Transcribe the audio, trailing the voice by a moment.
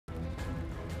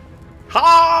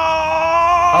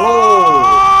Ha!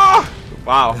 Hello!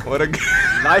 Wow, what a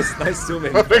nice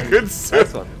zooming. what a good zoom.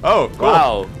 Nice one. Oh,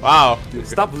 cool. Wow. Dude,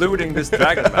 stop looting this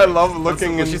dragon, man. I love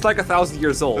looking in. She's like 1,000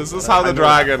 years old. This is how the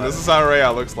dragon. This is how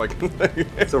Rhea looks like.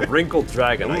 It's a wrinkled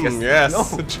dragon, I guess. Yes, no,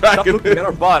 dragon. Stop looking at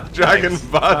her butt. Dragon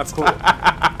Thanks. butt.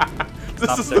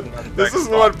 Not cool. This is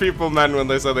what people meant when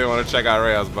they said they want to check out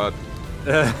Rhea's butt.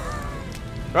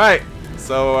 Right.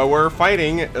 So we're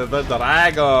fighting the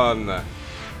dragon.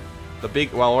 The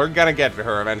big. Well, we're gonna get to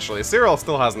her eventually. Cyril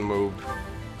still hasn't moved.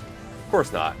 Of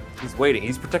course not. He's waiting.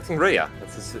 He's protecting Rhea.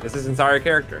 That's his entire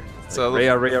character. So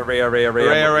Rhea. Rhea. Look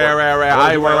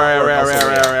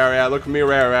at me,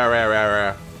 Rhea.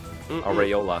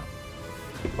 Aureola.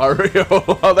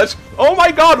 Aureola. That's. Oh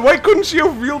my God! Why couldn't she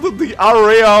have wielded the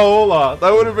Aureola?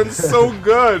 That would have been so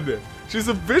good. She's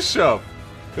a bishop.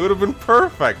 It would have been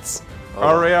perfect.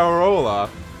 Aureola.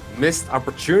 Missed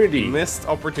opportunity. Missed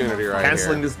opportunity right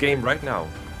Canceling here. this game right now.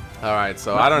 All right,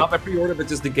 so Not, I don't. Not by pre-order, but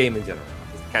just the game in general.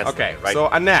 Okay, right? so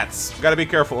Annette's gotta be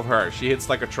careful of her. She hits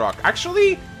like a truck.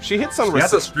 Actually, she hits on. She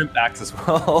has a shrimp axe as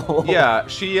well. Yeah,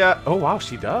 she. Oh wow,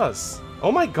 she does.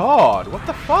 Oh my God, what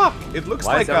the fuck? It looks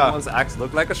Why like does everyone's axe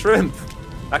look like a shrimp?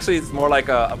 Actually, it's more like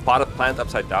a potted plant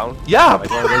upside down. Yeah. Like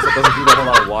one of those that doesn't need a whole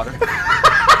lot of water.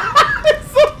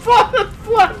 It's a potted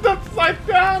plant upside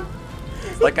down.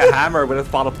 It's like a hammer with a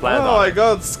potted plant Oh on my it.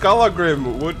 God,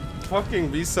 Skullagrim would fucking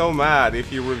be so mad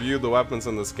if you reviewed the weapons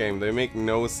in this game. They make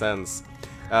no sense.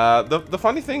 The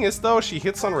funny thing is though, she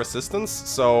hits on resistance,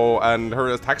 so, and her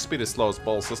attack speed is slow as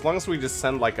balls, so as long as we just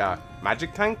send like a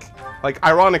magic tank, like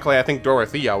ironically I think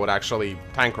Dorothea would actually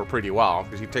tank her pretty well,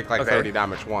 because she'd take like 30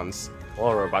 damage once. Well,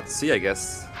 we're about to see, I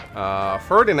guess.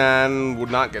 Ferdinand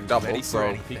would not get doubled,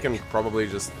 so he can probably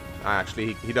just,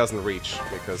 actually he doesn't reach,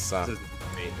 because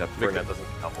Ferdinand doesn't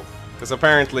get doubled. because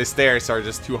apparently stairs are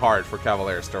just too hard for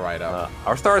cavaliers to ride up.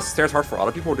 Are stairs hard for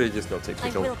other people, or do they just don't take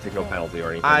no penalty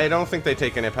or anything? I don't think they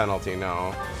take any penalty,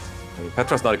 no. I mean,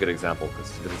 Petra's not a good example,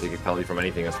 because she doesn't take a penalty from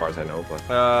anything as far as I know,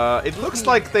 but... It looks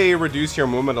like they reduce your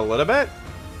movement a little bit.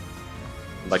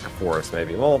 Like a forest,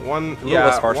 maybe. Well, One, a little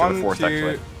less harsh than a 1, forest, 2,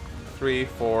 actually. 3,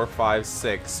 4, 5,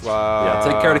 6. Yeah,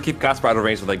 take care to keep Casper out of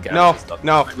range with like gas No, and stuff.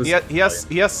 no, he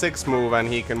has 6 move and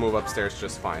he can move upstairs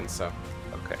just fine, so...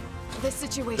 Okay. The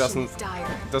situation is dire.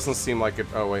 Doesn't seem like it.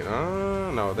 Oh wait,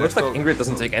 no. Looks like Ingrid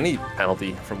doesn't take any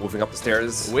penalty from moving up the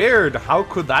stairs. Weird. How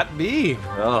could that be?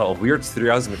 Oh, weird 3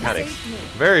 hours mechanics.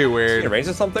 Very Is he weird. in range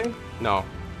of something? No.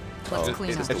 Let's Oh,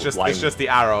 clean up. It's just the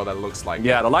arrow that looks like.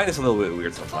 Yeah, the line is a little bit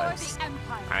weird sometimes.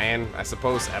 And I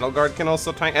suppose Edelgard can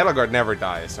also tank. Edelgard never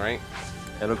dies, right?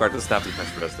 Edelgard doesn't have defense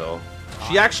for this though.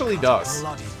 She actually does.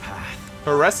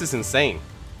 Her rest is insane.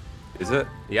 Is it?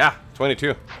 Yeah,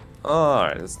 22.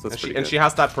 Alright, that's pretty And good. she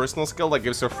has that personal skill that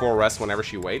gives her 4 rest whenever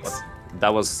she waits.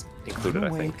 That was included,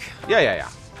 I think. Yeah.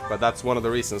 But that's one of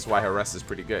the reasons why her rest is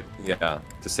pretty good. Yeah,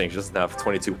 just saying she doesn't have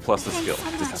 22 plus the skill.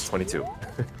 She just has 22.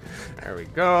 There we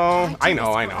go. I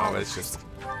know. It's just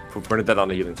Put Bernadette on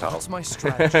the healing tile. What's my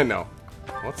strategy? no.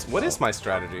 What is my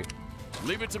strategy?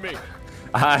 Leave it to me.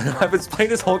 I've been playing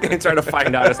this whole game trying to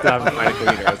find out. I still haven't found a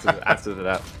cleaner answer to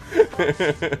that.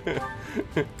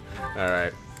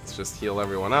 Alright, let's just heal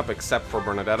everyone up, except for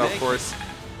Bernadette, of course.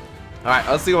 Alright,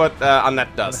 let's see what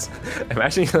Annette does.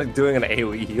 Imagine like doing an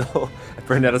AoE heal.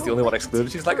 Bernadetta's the only one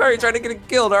excluded. She's like, "Oh, you're trying to get it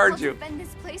killed, aren't you?" Defend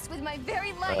this place with my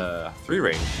very life. 3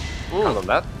 range. Count on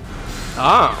that.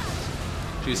 Ah!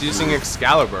 She's using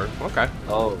Excalibur. Okay.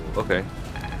 Oh, okay.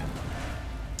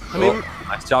 I mean,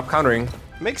 Nice job countering.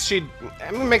 makes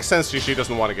sense she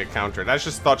doesn't want to get countered. I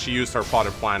just thought she used her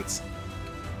potted plants.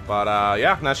 But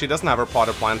yeah, now she doesn't have her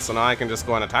potted plants, so now I can just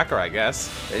go and attack her, I guess.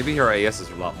 Maybe her AS is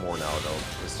a lot more now, though.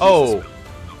 Oh!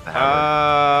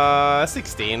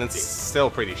 16, it's still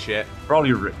pretty shit.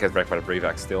 Probably get wrecked by the Brave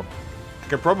Axe still. I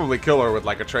could probably kill her with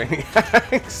like a training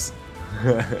axe.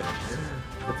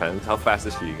 Depends. How fast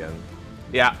is she again?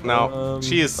 Yeah, no.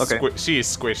 She is okay. she is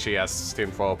squishy as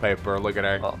tinfoil paper. Look at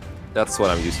her. Well, that's what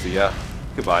I'm used to, yeah.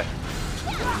 Goodbye.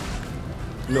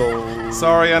 No.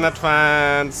 Sorry, Annette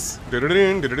fans. They They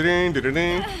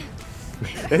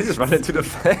just run into the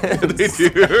fence. do.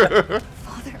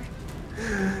 Father.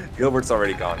 Gilbert's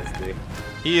already gone, isn't he?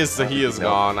 He is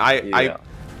gone. I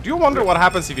do wonder what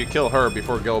happens if you kill her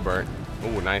before Gilbert.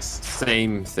 Oh, nice.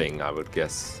 Same thing, I would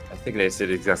guess. I think they said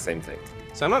the exact same thing.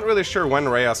 So I'm not really sure when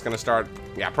Rhea's gonna start.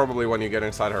 Yeah, probably when you get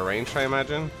inside her range, I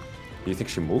imagine. Do you think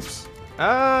she moves?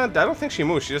 I don't think she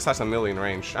moves. She just has a million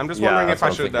range. I'm just wondering if I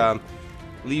should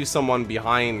leave someone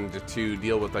behind to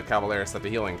deal with the Cavaliers at the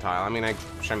healing tile. I mean,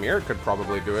 Shamir could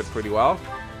probably do it pretty well.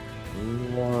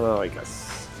 Well, I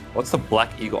guess. What's the Black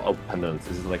Eagle oh, pendant?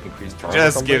 Is it like increased charm?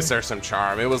 Just gives her some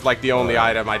charm. It was like the only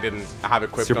item I didn't have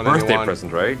equipped It's your on birthday anyone.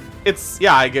 present, right?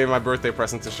 Yeah, I gave my birthday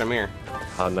present to Shamir.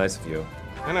 How nice of you.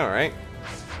 I know, right?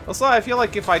 Also, I feel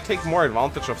like if I take more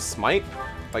advantage of Smite,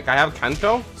 like I have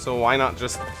Kanto, so why not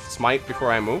just Smite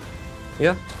before I move?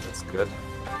 Yeah, that's good.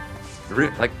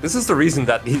 Like, this is the reason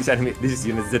that these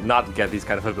units did not get these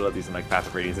kind of abilities in like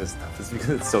passive ratings and stuff. It's because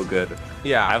it's so good.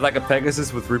 Yeah. I have like a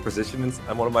Pegasus with reposition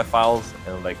on one of my files,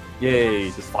 and I'm like, yay,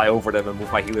 just fly over them and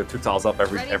move my healer 2 tiles up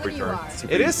every turn.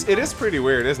 It is pretty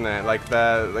weird, isn't it? Like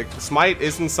the Smite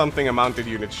isn't something a mounted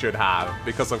unit should have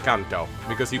because of Kanto.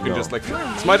 Because you can just like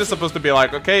Smite is supposed to be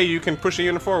like, okay, you can push a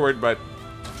unit forward, but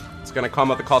it's gonna come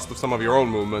at the cost of some of your own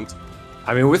movement.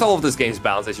 I mean, with all of this game's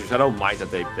balance issues, I don't mind that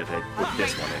they put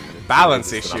this one in.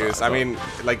 Balance issues. I mean,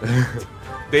 like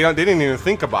they didn't even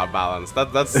think about balance.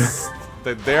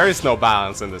 There is no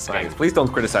balance in this game. Please don't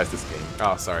criticize this game.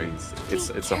 Oh, sorry.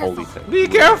 It's a holy thing. Be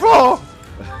careful!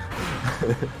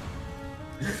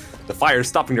 The fire is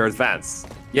stopping their advance.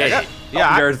 Yeah,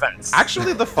 their advance.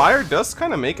 Actually, the fire does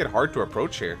kind of make it hard to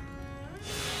approach here.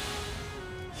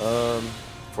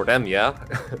 For them, yeah.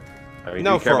 I mean,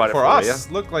 no, do you care about for it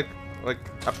us, look like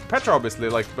Petra obviously,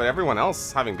 but everyone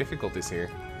else having difficulties here.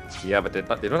 Yeah, but they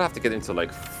don't have to get into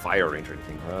like fire range or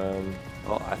anything.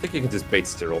 Well, I think you can just bait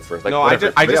Cyril first. Like, no,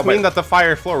 whatever. I just mean that the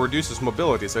fire floor reduces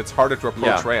mobility, so it's harder to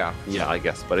approach Rhea. Yeah, I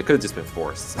guess, but it could have just been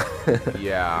forced.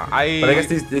 Yeah, But I guess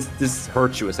this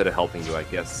hurts you instead of helping you, I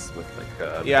guess, with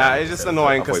like. Yeah, it's just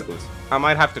annoying because I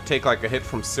might have to take like a hit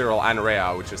from Cyril and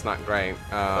Rhea, which is not great.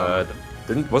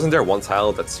 Wasn't there one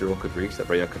tile that Cyril could reach that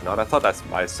Rhea could not? I thought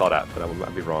I saw that, but I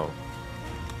might be wrong.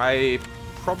 I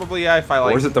probably if I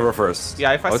like. Or is it the reverse?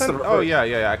 Yeah, if I send. Oh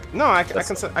yeah. No, I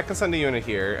can send a unit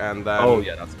here and then. Oh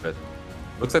yeah, that's good.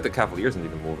 Looks like the Cavalier isn't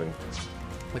even moving.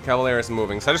 The Cavalier isn't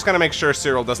moving, so I just gotta make sure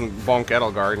Cyril doesn't bonk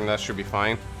Edelgard, and that should be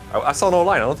fine. I saw no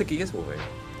line. I don't think he is moving.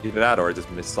 Either that or I just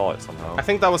missaw it somehow. I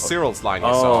think that was Cyril's line. You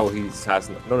saw. Oh, he has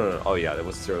no. Oh yeah, that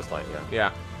was Cyril's line. Yeah.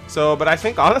 Yeah. So, but I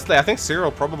think honestly,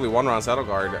 Cyril probably one-rounds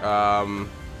Edelgard.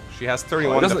 She has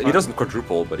 31. He doesn't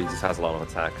quadruple, but he just has a lot of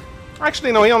attack.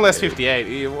 Actually, no, he only has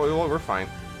 58. We're fine.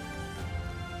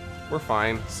 We're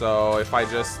fine. So if I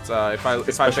just if I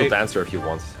special dancer if you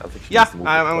want. I think she yeah, needs to move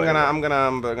I'm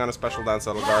gonna special dance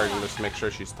Edelgard and just make sure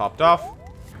she's topped off,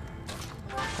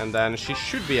 and then she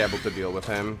should be able to deal with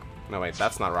him. No wait,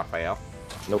 that's not Raphael.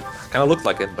 Nope, kind of looked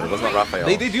like it, but it was not Raphael.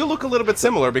 They do look a little bit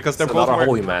similar because they're both wearing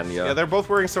holy man. Yeah, they're both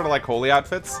wearing sort of like holy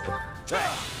outfits. There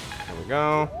we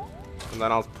go, and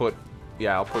then I'll put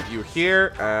you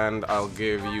here, and I'll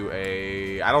give you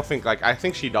a. I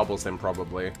think she doubles him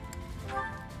probably.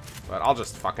 But I'll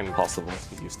just fucking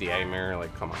use the Amir,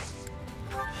 like, come on.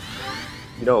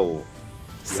 You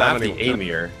have the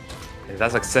Amir, and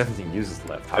that's like 17 uses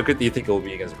left. How good do you think it will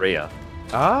be against Rhea?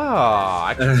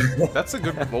 Ah, that's a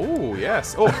good. Oh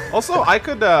yes. Oh, also I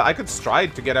could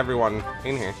stride to get everyone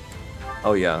in here.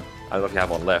 Oh yeah, I don't know if you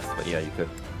have one left, but yeah, you could.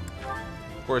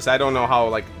 Of course, I don't know how.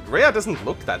 Like Rhea doesn't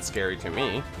look that scary to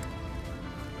me.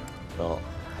 Well.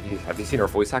 Have you seen her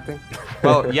voice acting?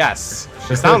 Well, yes.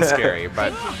 She sounds scary,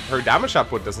 but her damage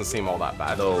output doesn't seem all that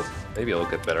bad. No, maybe it'll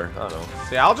get better. I don't know.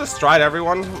 So yeah, I'll just stride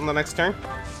everyone on the next turn.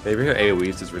 Maybe her AoE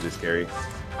is just really scary.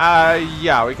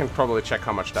 Yeah, we can probably check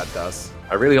how much that does.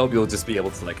 I really hope you'll just be able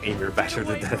to, like, aim your basher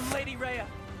to death.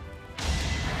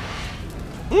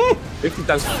 50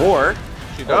 times 4?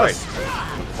 She does.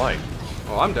 Fine.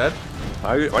 Well, I'm dead.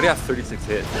 Why do you have 36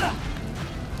 hits? You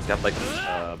have, like,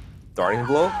 Darting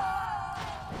Blow?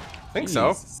 I think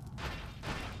so.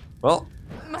 Well,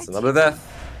 it's another death.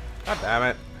 God damn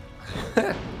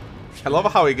it. I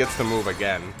love how he gets to move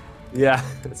again. Yeah.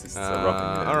 This is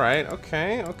alright,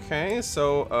 okay.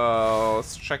 So,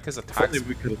 let's check his attacks.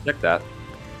 We could have checked that.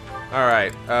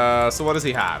 Alright, so what does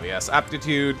he have? Yes,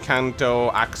 Aptitude,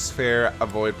 Canto, Axe Fair,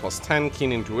 Avoid +10,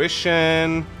 Keen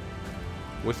Intuition.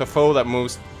 With a foe that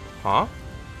moves... Huh?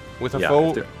 With a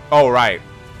foe... Oh, right.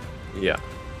 Yeah.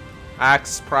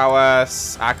 Axe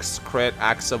Prowess, Axe Crit,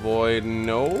 Axe Avoid,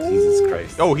 no? Jesus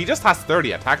Christ. Oh, he just has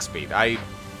 30 attack speed. I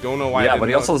don't know why. Yeah, but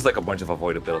he also has like a bunch of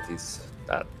avoid abilities.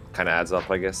 That kind of adds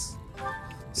up, I guess.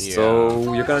 Yeah.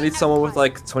 So you're gonna need someone with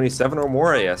like 27 or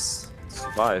more, I guess, to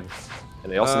survive.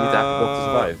 And they also need that both to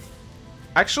survive.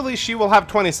 Actually, she will have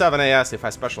 27 AS if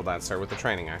I special dance her with the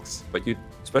training axe. But you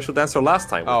special danced her last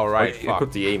time. Oh, right. You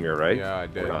equipped the Amir, right? Yeah, I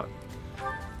did.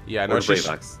 Yeah, no,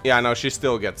 she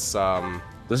still gets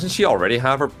Doesn't she already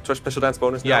have her special dance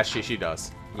bonus now? Yeah, she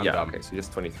does. I'm dumb. Okay, so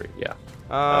just 23, yeah.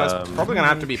 It's probably gonna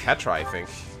have to be Petra, I think.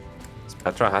 Does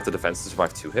Petra have the defense to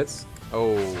survive 2 hits?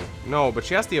 Oh, no, but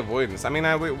she has the avoidance. I mean,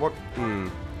 what?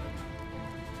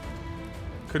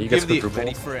 Could He give gets the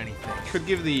quadruple. For anything. could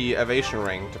give the evasion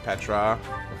ring to Petra.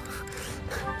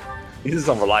 These are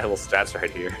some reliable stats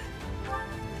right here. You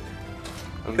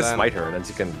And can then, smite her and then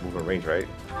she can move in range, right?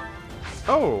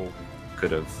 oh,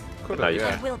 Could have. Could've, Now you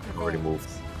yeah. can't. Will You've prevail. already moved.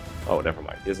 Oh, never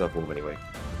mind. He doesn't have move anyway.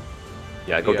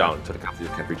 Yeah, go Yeah. down to the capital.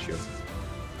 You can't reach you.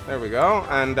 there we go.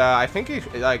 And I think he,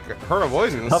 like her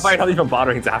avoidance. How about not even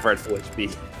bothering to have her at full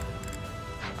HP?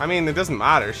 I mean, it doesn't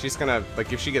matter. She's gonna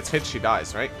like if she gets hit, she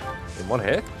dies, right? In one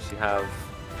hit, she have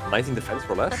 19 defense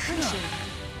for less. Appreciate.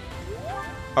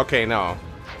 Okay, no.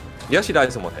 Yeah, she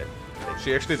dies in one hit.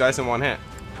 She actually dies in one hit.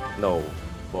 No.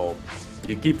 Well,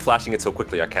 you keep flashing it so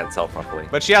quickly I can't tell properly.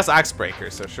 But she has Axe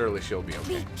Breaker, so surely she'll be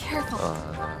okay. Be careful.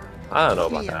 I don't know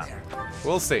about that.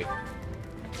 We'll see.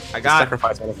 I Just got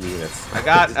sacrifice one of the units. I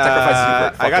got Just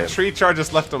sacrifice you for I got fucking- 3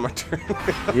 charges left on my turn.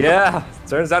 Yeah,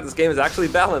 turns out this game is actually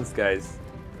balanced, guys.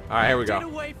 Alright, here we Get go.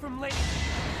 away from lady.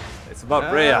 It's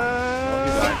about Rhea. Oh,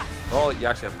 you died. Oh, you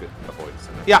actually have good avoidance.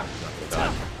 Yeah.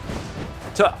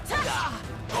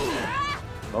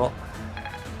 Well,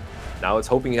 now it's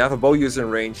hoping you have a bow user in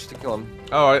range to kill him.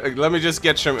 Oh, let me just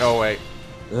get some. Oh wait.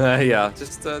 Yeah,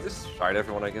 just try it,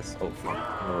 everyone, I guess. Oh,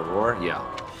 another roar? Yeah.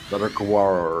 Another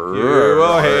roar. You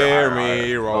will hear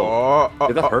me roar. Oh.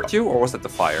 Did that hurt you, or was that the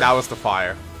fire? That was the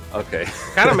fire. Okay.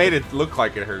 Kind of made it look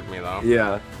like it hurt me though.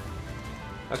 Yeah.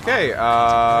 Okay,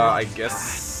 I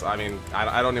guess. I mean,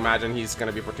 I don't imagine he's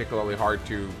gonna be particularly hard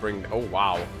to bring. Oh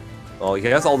wow. Oh, he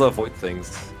has all the avoid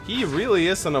things. He really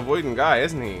is an avoidant guy,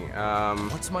 isn't he?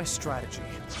 What's my strategy?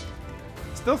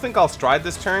 Still think I'll stride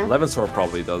this turn. 11 sword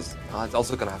probably does. It's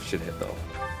also gonna have shit hit though.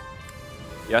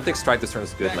 Yeah, I think stride this turn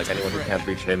is good. Like anyone who can't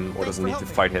reach him or doesn't need to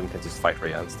fight him can just fight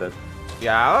Rhea instead.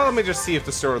 Yeah, well, let me just see if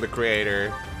the Sword of the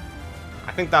Creator.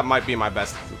 I think that might be my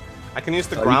best. I can use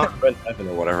the You ground. can rent heaven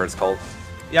or whatever it's called.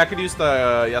 Yeah, I could use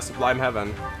the Sublime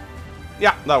Heaven.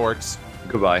 Yeah, that works.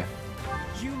 Goodbye.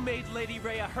 You made Lady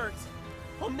Rhea hurt.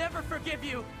 I'll never forgive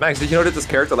you. Max, did you know that this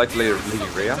character liked Lady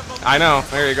Rhea? I know.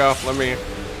 There you go. Let me.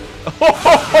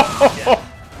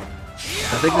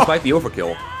 I think this might be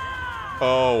overkill.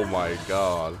 Oh my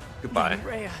god. Goodbye. Lady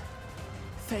Rhea,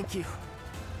 thank you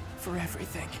for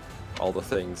everything. All the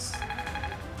things.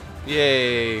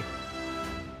 Yay.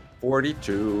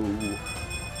 42.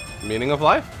 Meaning of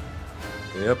life?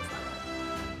 Yep.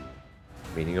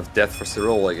 Meaning of death for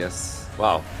Cyril, I guess.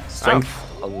 Wow.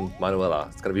 Strength on Manuela.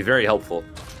 It's gonna be very helpful.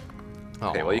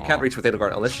 Okay, well you can't reach with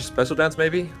Edelgard unless you special dance,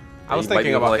 maybe? I was You might be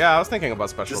thinking able to, about. like, Yeah, I was thinking about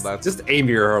special dance. Just aim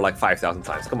her like 5,000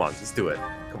 times. Come on, just do it.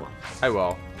 Come on. I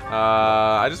will.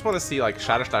 I just want to see like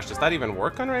Shadow Slash. Does that even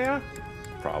work on Rhea?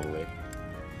 Probably.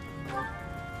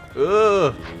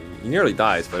 Ugh. He nearly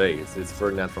dies, but hey, it's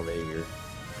Ferdinand from Aegir.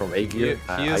 From Aegir?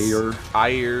 He is.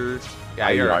 Aegir. Yeah,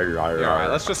 you're right. Aegir, You're right.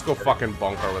 Let's just go fucking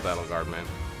bunker with Edelgard, man.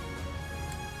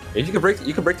 If you can break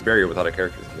the barrier with other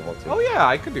characters if you want to. Oh yeah,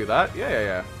 I could do that.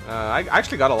 Yeah. I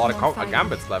actually got a lot of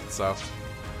gambits left, so.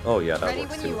 Oh yeah, that Ready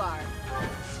works when too. you are.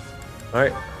 All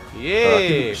right.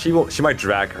 Yay! She might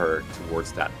drag her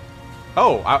towards that.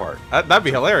 Oh, part. that'd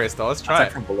be hilarious though. Let's try Attack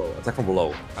it. from below. Attack from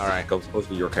below. All right. Goes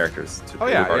with your characters. Oh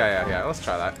yeah. Let's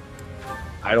try that.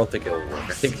 I don't think it'll work.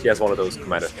 I think he has one of those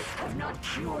commander things. Have not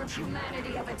cured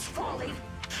humanity of its folly.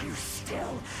 You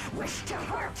still wish to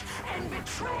hurt and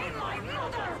betray my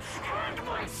mother and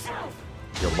myself.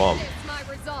 Your mom. It's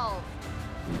my resolve.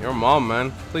 Your mom,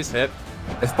 man. Please hit.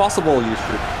 If possible, you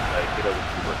should get over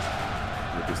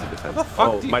keyboard. Reduce the defense. What the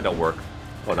fuck Oh, do you- might not work.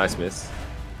 Oh, nice miss.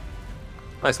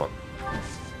 Nice one.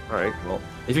 All right. Well,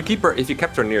 if you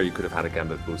kept her near, you could have had a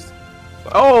gambit boost.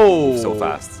 But Oh! so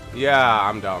fast. Yeah,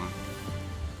 I'm dumb.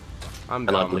 I'm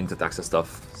And not dumb. linked attacks and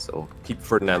stuff. So keep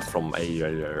Ferdinand from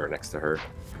a next to her.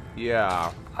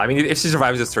 Yeah. I mean, if she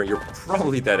survives this turn, you're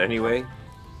probably dead anyway.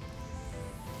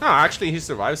 No, actually, he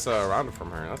survives a round from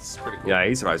her. That's pretty cool. Yeah,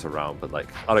 he survives a round, but like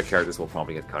other characters will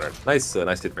probably get countered. Nice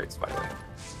hit rates by the way.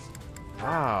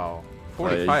 Wow. Oh, yeah,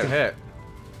 45 you can- hit.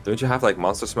 Don't you have like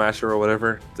Monster Smasher or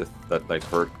whatever that like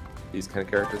hurt these kind of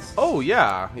characters? Oh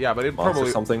yeah, but it Monster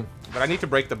probably. something. But I need to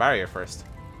break the barrier first.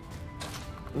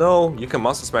 No, you can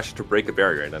Monster Smash to break a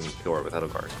barrier and then kill her with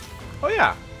Edelgard. Oh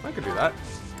yeah, I could do that.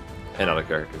 And other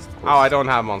characters, of course. Oh, I don't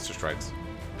have monster strikes.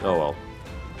 Oh well.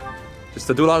 Just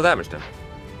to do a lot of damage then.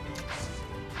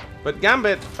 But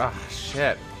Gambit, ah,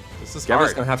 shit. This is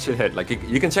Gambit's hard. gonna have shit hit. Like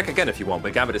you can check again if you want,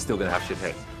 but Gambit is still gonna have shit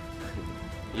hit.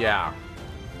 Yeah.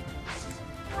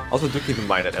 Also, do keep in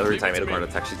mind that every time Edelgard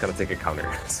attacks, she's gonna take a counter,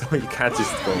 so you can't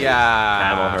just go Yeah.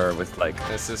 ham on her with like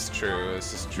This is true.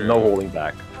 This is true. no holding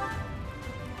back.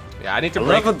 Yeah, I need to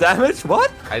break. 11 damage?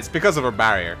 What? It's because of her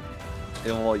barrier.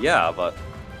 Yeah, well, yeah, but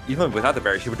even without the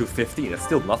barrier, she would do 15. That's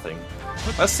still nothing.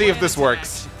 Let's see if this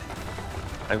works.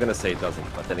 I'm gonna say it doesn't,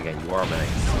 but then again, you are Mangs.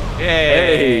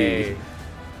 Hey!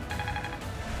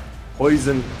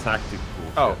 Poison tactic.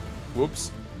 Oh,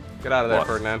 whoops. Get out of there, What?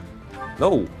 Ferdinand.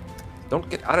 No, don't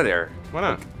get out of there. Why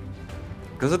not?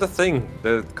 Because of the thing,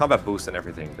 the combat boost and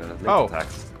everything, the link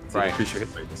attacks. So right. increase your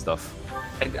hit rate and stuff.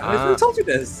 And I told you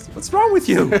this. What's wrong with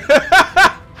you?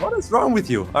 What is wrong with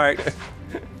you? All right.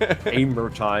 Aimer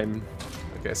time.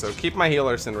 Okay, so keep my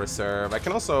healers in reserve. I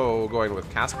can also go in with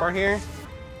Caspar here.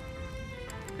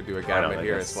 Could do a gambit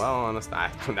here as well. Honestly, I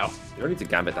don't know. You don't need to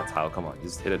gambit that tile. Come on, you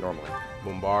just hit it normally.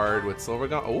 Bombard with silver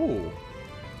gun. Oh,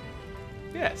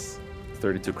 yes.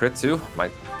 32 crit too.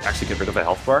 Might actually get rid of a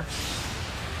health bar.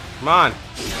 Come on.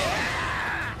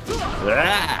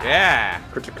 Yeah. Yeah.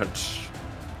 Crit punch.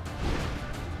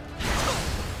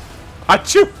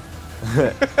 Achoo!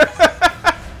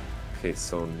 Okay,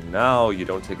 so now you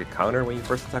don't take a counter when you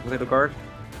first attack with Guard.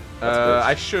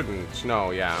 I shouldn't.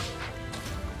 No, yeah.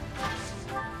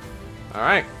 All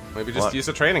right. Maybe just use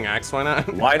a training axe. Why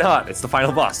not? Why not? It's the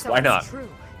final boss. So Why it's not? True.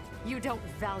 You don't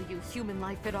value human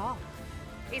life at all.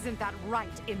 Isn't that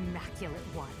right, Immaculate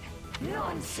One?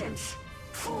 Nonsense!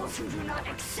 Fools who do not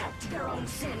accept their own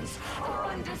sins are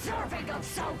undeserving of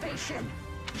salvation.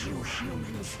 You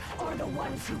humans are the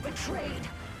ones who betrayed.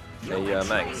 You betrayed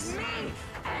Max. me,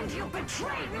 and you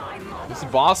betrayed my mother. This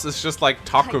boss is just like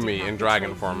Takumi in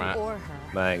dragon format. Or her.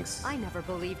 Mangs. I never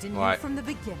believed in What? you from the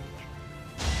beginning.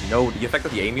 No, the effect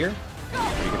of the Aimir? You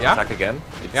can Yeah? attack again.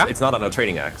 Yeah? It's not on a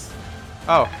training axe.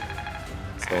 Oh.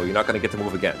 So you're not gonna get to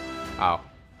move again. Oh.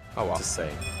 Oh well. Just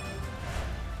saying.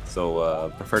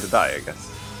 So prefer to die, I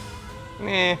guess.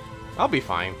 Nah. I'll be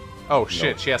fine. Oh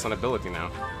shit, she has an ability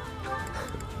now.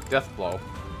 Death blow.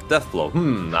 Death blow.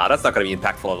 Nah, that's not gonna be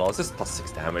impactful at all. It's just plus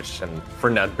 6 damage, and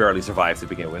Ferdinand barely survived to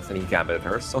begin with, and he gambited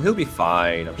her, so he'll be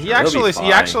fine. I'm sure. He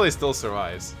actually still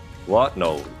survives. What?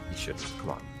 No, he shouldn't.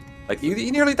 Come on. Like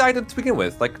he nearly died to begin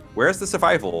with. Like, where's the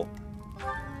survival?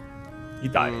 He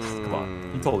dies. Come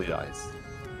on. He totally dies.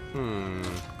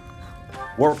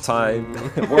 Warp time.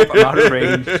 Warp out of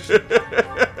range. Into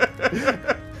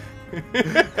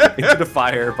the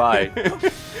fire. Bye.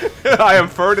 I am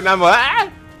Ferdinand. Ah!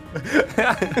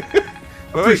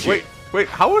 wait.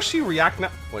 How will she react now?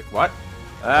 Wait, what?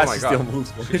 Ah, Oh my she God. still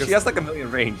moves. She has like a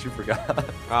million range. You forgot.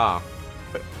 Ah.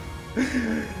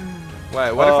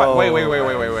 Wait, what if I wait.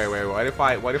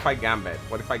 What if I gambit?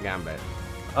 What if I gambit?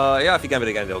 Yeah, if you gambit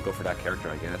again, they'll go for that character,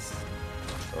 I guess.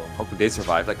 So hopefully they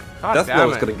survive. Like, God Death damn Blow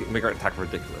is it. gonna make her attack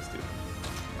ridiculous, dude.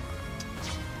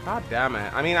 God damn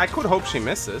it. I mean, I could hope she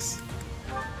misses.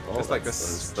 Well, Just like that's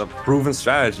this. the proven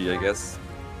strategy, I guess.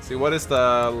 See, what is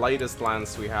the lightest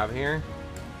lance we have here?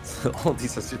 All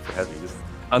these are super heavy. Just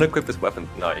unequip this weapon.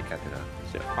 No, you can't do that.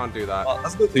 Shit. Can't do that. Well,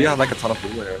 that's good. You have like a ton of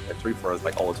blue and 3/4 is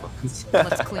like all its weapons.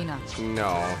 Let's clean up.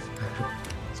 No.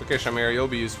 It's okay, Shamir. You'll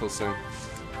be useful soon.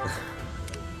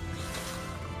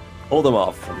 Hold them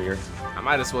off from here. I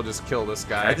might as well just kill this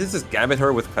guy. I just gambit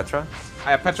her with Petra.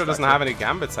 Petra doesn't have any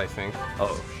gambits, I think.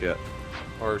 Oh shit.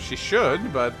 Or she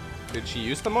should, but did she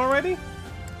use them already?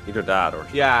 Either that or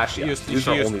Yeah, she used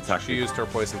her only tactic. she used her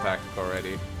poison tactic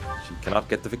already. She cannot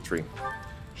get the victory.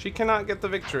 She cannot get the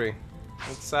victory.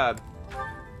 That's sad.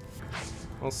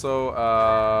 Also,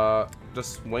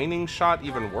 does waning shot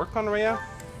even work on Rhea?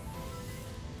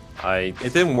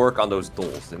 It didn't work on those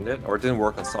dolls, didn't it? Or it didn't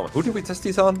work on someone. Who did we test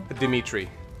these on? Dimitri.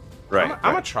 Right.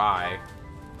 I'm gonna try.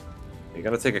 You're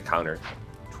gonna take a counter.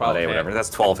 12 hit. Whatever. That's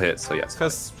 12 hits, so yes.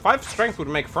 Because 5 strength would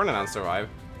make Ferdinand survive.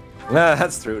 Nah,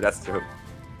 that's true. That's true.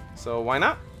 So why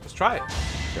not? Let's try it.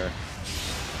 Sure.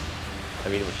 I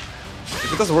mean,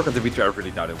 if it doesn't work on Dimitri, I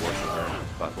really doubt it works on her.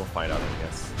 But we'll find out, I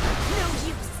guess. No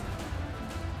use.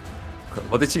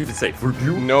 What did she even say? For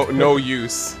you? No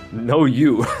use. No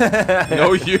you.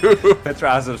 No you.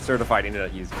 Petra has a certified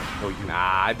internet user. No you.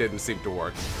 Nah, it didn't seem to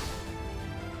work.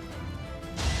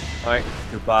 Alright,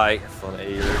 goodbye. Fun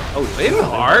air. Oh,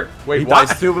 Linhart? Wait, he what?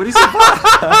 dies too, but he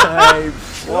survived.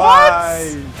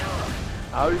 Why?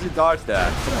 How did you dodge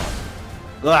that?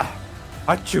 Come on.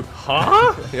 Achoo.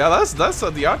 Huh? Yeah, that's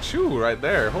the Achu right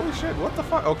there. Holy shit! What the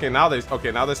fuck? Okay, now they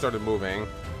started moving.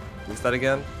 What's that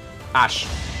again? Ash.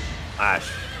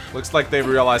 Ash. Looks like they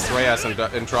realized Rhea's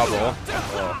in trouble.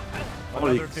 Oh.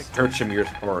 Probably heard Shamir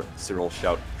or Cyril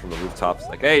shout from the rooftops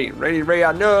like, "Hey, Ready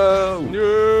Rhea, no!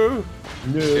 No.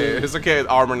 No!" It's okay,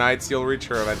 Armor Knights. You'll reach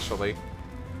her eventually.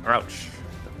 Ouch.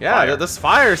 Yeah, Fire. this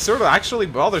fire sort of actually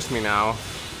bothers me now.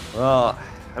 Well,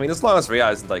 I mean, as long as Rhea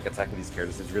isn't like attacking these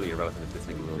characters, it's really irrelevant if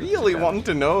they take Really wanting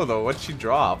to know though what she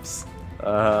drops.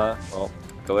 Well,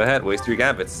 go ahead, waste your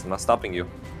gambits. I'm not stopping you.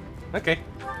 Okay.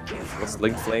 What's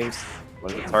Linked Flames?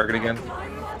 What is the target again?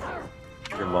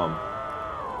 Your mom.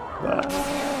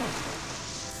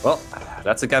 Well,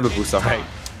 that's a gambit boost, alright.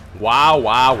 Wow,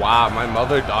 wow, wow. My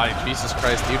mother died. Jesus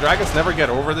Christ. Do you dragons never get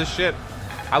over this shit?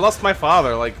 I lost my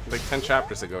father like 10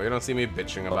 chapters ago. You don't see me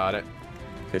bitching about it.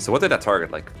 Okay, so what did that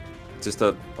target? Like, just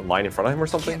a line in front of him or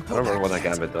something? I don't remember what that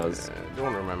gambit does.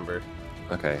 Don't remember.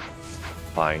 Okay,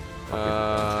 fine.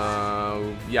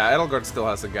 Yeah, Edelgard still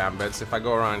has a gambit. So if I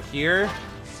go around here...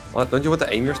 What, don't you want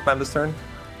to aim your spam this turn?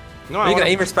 No, you can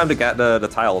aim your spam to get the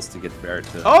tiles to get there.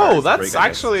 Oh, that's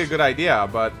actually a good idea,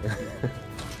 but...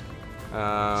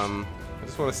 I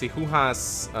just want to see who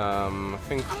has, I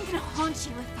think... I'm gonna haunt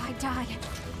you if I die.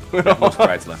 Most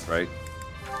sprites left, right?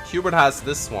 Hubert has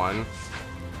this one.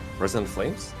 Resonant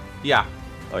Flames? Yeah.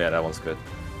 Oh yeah, that one's good.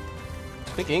 I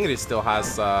think Ingrid still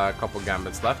has a couple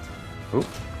gambits left. Ooh.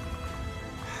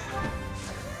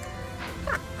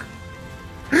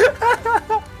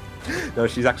 No,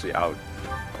 she's actually out.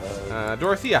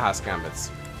 Dorothea has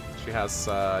gambits. She has,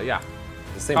 yeah.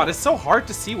 The same God, one. it's so hard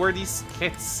to see where these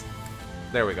hits.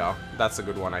 There we go. That's a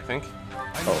good one, I think.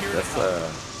 Oh, that's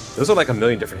those are like a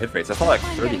million different hit rates. I thought like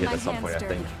 30 hit at some point, I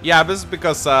think. Yeah, this is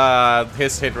because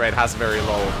his hit rate has very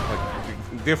low. Like,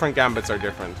 different gambits are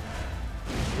different.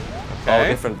 Okay. Oh,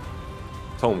 different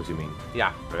tomes, you mean?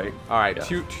 Yeah. Right. All right.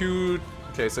 Yeah. Two.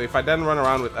 Okay, so if I then run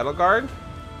around with Edelgard.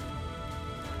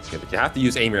 Okay, but you have to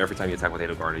use Aimer every time you attack with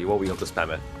Edelgard, or you won't be able to spam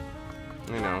it.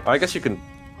 You know. Oh, I guess you can.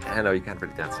 I know you can't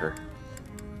really dance her.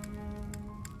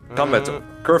 Combat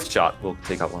curved shot will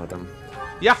take out one of them.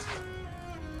 Yeah.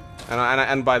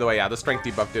 And by the way, yeah, the strength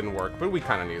debuff didn't work, but we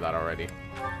kind of knew that already.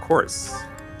 Of course.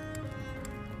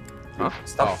 Huh?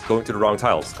 Stop going to the wrong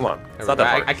tiles. Come on. It's not that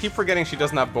hard. I keep forgetting she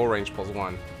doesn't have bow range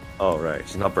 +1. Oh, right.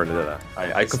 She's not Bernadetta.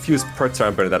 I confuse Pertza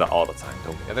and Bernadetta all the time.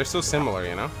 Don't Yeah, they're so similar,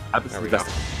 you know? There we go. Best.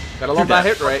 Gotta love that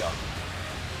hit rate. I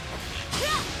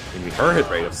mean, her hit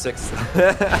rate of 6.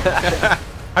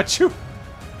 Achoo!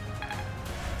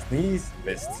 Sneeze.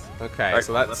 Missed. Okay, Right,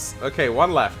 so that's... Okay,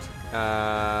 one left. It's the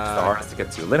hardest to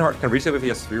get to. Linhardt can reach it if he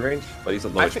has 3 range, but he's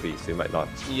at low HP, so he might not.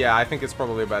 Yeah, I think it's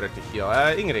probably better to heal.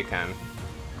 Ingrid can.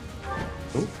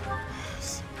 Ooh.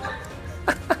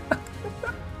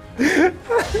 There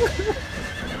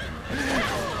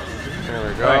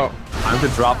we go. Right. Time to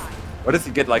drop. What if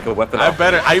you get like a weapon? I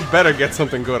better get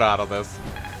something good out of this.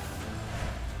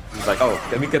 He's like, oh,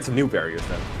 let me get some new barriers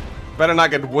then. Better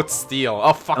not get wood steel.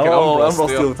 Oh, fucking Oh, Umbral Umbral steel.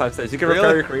 Steel times 6. You can Really?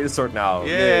 repair your creative sword now.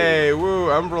 Yay, woo,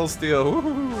 Umbral steel.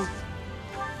 Woo.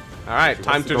 Alright, She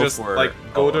time wants to to go just for- like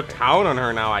go oh, to okay. town on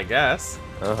her now, I guess.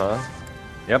 Uh-huh.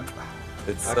 Yep.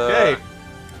 It's Okay.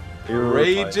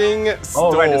 Raging Oh,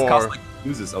 Storm. right, this costs like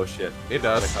uses. Oh shit. It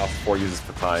does. It costs 4 uses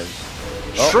per time.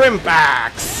 Shrimp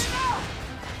axe.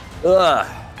 Ugh.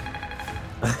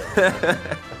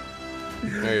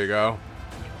 There you go.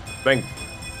 Bang.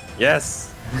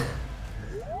 Yes.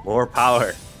 More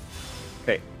power.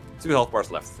 Okay. 2 health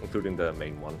bars left, including the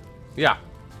main one. Yeah.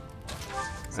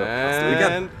 So let's do it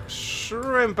again. And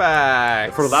shrimp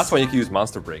axe. For the last one, you can use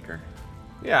Monster Breaker.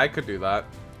 Yeah, I could do that.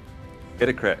 Get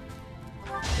a crit.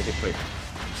 Make it quick.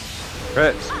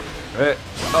 Crit. Crit.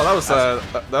 Oh, that was that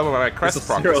was my crest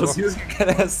proc. Zeros. You can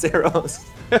have zeros.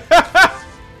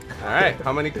 Alright,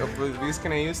 how many of these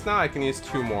can I use now? I can use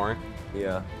 2 more.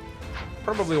 Yeah.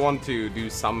 Probably want to do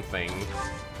something.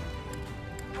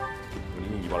 What do you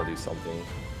mean you want to do something?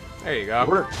 There you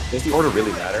go. Does the order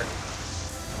really matter?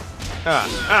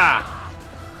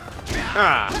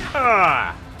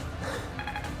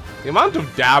 The amount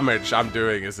of damage I'm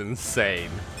doing is insane.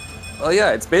 Well,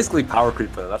 yeah, it's basically power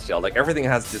creep in a nutshell. Like everything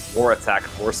has just more attack,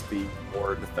 more speed,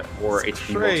 more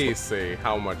HP. Crazy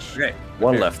how much. Okay,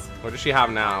 one Okay, left. What does she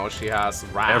have now? She has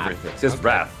Wrath. Everything. It's just Okay.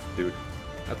 wrath, dude.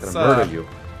 That's I'm gonna murder you.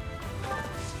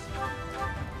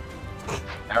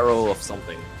 Arrow of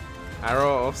something.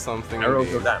 Arrow of something. Arrow of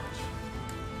indeed. no damage.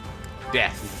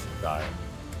 Death. Die.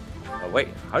 Oh wait,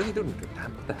 how did he do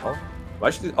damn? What the hell?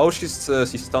 Why should? Oh, she's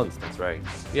stunned. That's right.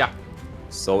 Yeah.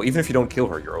 So even if you don't kill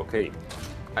her, you're okay.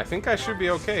 I think I should be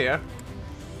okay, yeah.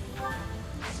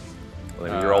 Well,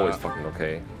 I mean, you're always fucking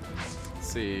okay. Let's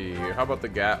see. How about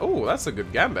the Oh, that's a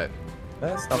good gambit.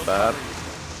 That's not bad.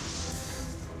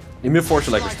 Immune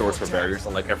Fortune like restores her barriers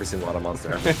on like every single auto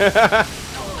monster.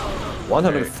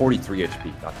 143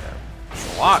 HP. Goddamn.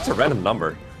 That's a lot. That's a random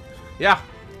number. Yeah.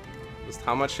 Just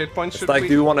how much hit points It's should like, we?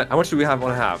 do we want to? How much do we want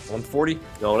to have? 140?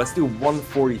 No, let's do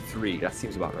 143. That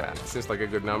seems about right. Seems like a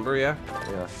good number, yeah.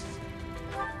 Yeah.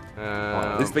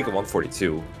 At least make it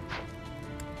 142.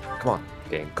 Come on,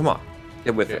 game. Come on.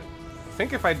 Get with Okay. it. I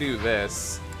think if I do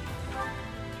this,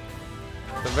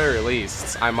 at the very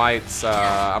least, I might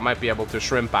be able to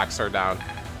shrimp axe her down.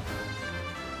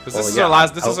 Because this is yeah, our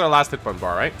last. This is our last hit point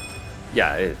bar, right?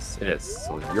 Yeah, it is. It is.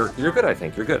 So you're good. I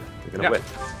think you're good. You're gonna win.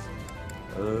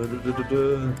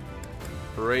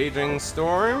 Raging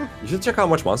Storm. You should check how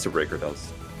much Monster Breaker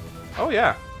does. Oh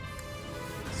yeah.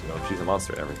 So, you know, she's a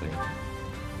monster and everything.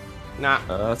 Nah.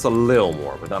 That's a little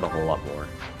more, but not a whole lot more.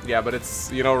 Yeah, but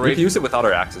it's, you know, You can use it without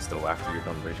her access though after you're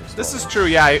done Raging Storm. This is true.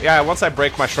 Yeah, yeah. Once I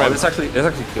break my Oh, shred. this actually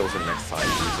kills her next time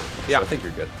you use it. Yeah. So I think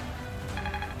you're good.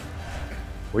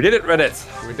 We did it,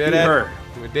 Reddit. We did Beat it. her.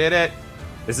 We did it.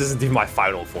 This isn't even my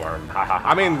final form.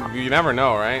 I mean, you never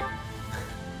know, right?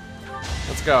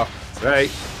 Let's go. That's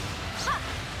right.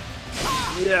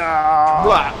 Yeah.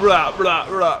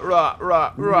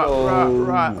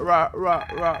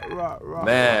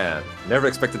 Man, never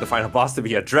expected the final boss to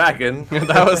be a dragon.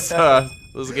 That was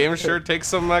those games sure take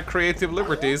some creative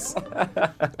liberties.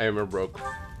 Aimer broke.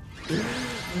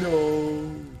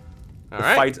 No. All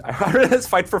right. Let's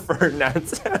fight for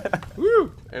Ferdinand.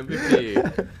 Woo!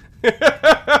 MVP.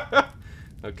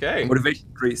 Okay. Motivation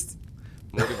increased.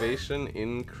 Motivation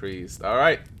increased. All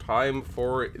right. Time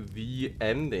for the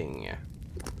ending.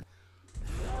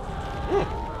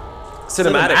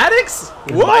 Cinematics?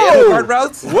 Whoa! Card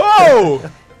routes? Whoa!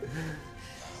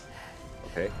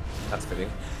 Okay, that's fitting.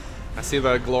 I see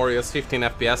the glorious 15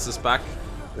 FPS is back.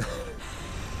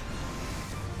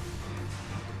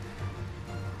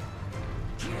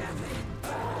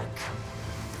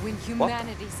 When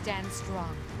humanity stands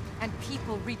strong and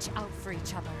people reach out for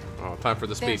each other, Oh, time for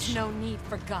the speech. there's no need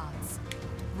for gods.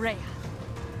 Rhea,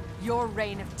 your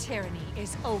reign of tyranny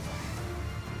is over.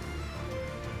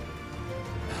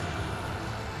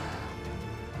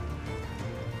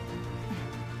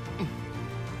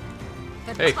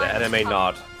 Hey, The anime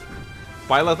nod.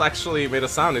 Violet actually made a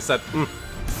sound. He said, I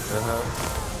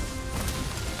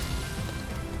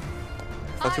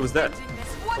thought she was dead.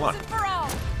 Come on. Once and for all.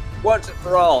 Once and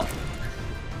for all.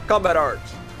 Combat art.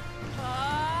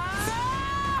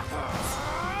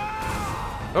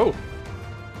 Oh.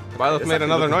 Violet It's made actually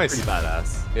another looking noise. Pretty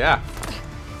badass. Yeah.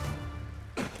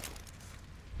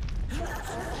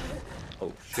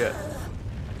 Oh shit.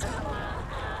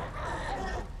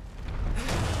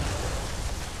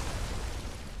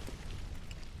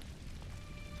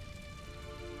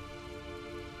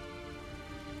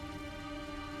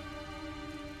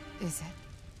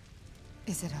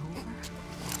 Is it over?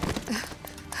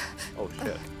 Oh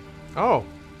shit. Oh.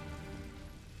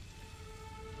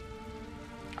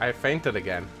 I fainted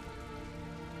again.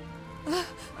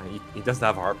 He doesn't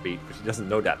have a heartbeat, but she doesn't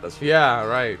know that, does she? Yeah,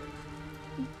 right.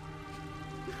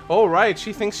 Oh, right.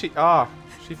 She thinks she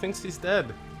thinks he's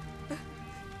dead.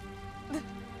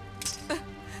 Oh,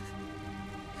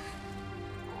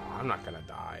 I'm not gonna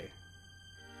die.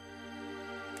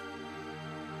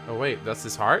 Oh wait, that's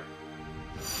his heart?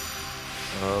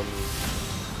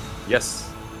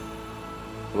 Yes.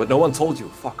 But no one told you.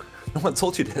 Fuck. No one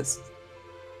told you this.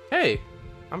 Hey,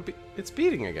 it's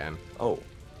beating again. Oh.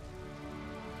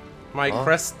 My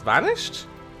crest vanished?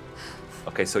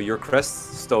 Okay, so your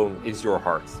crest stone is your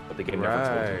heart, but the game never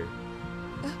told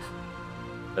you.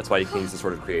 That's why you can use the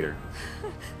Sword of Creator.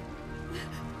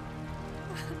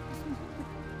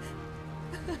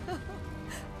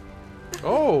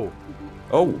 Oh,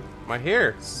 Oh. my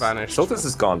hair vanished. So this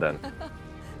is gone then.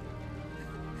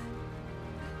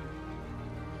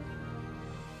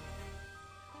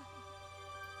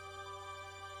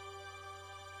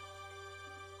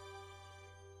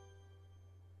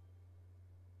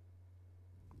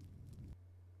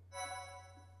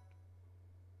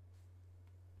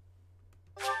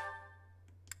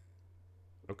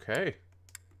 Okay.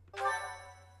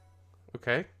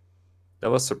 Okay. That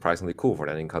was surprisingly cool for an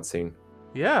ending cutscene.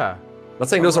 Yeah. Not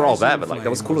saying those are all bad, but like that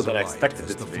was cooler than I expected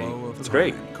it to be. It's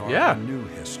great. Yeah. A new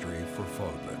history for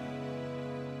Fodlan.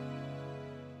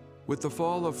 With the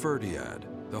fall of Ferdiad,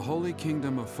 the Holy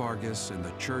Kingdom of Fargus and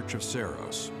the Church of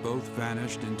Seros both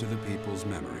vanished into the people's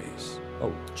memories.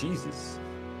 Oh, Jesus.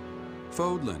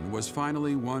 Fodlan was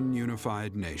finally one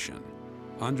unified nation,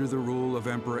 under the rule of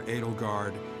Emperor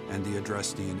Edelgard and the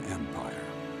Adrestian Empire.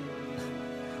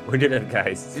 We did it,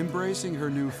 guys. Embracing her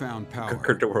newfound power,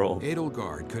 Conquered the world.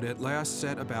 Edelgard could at last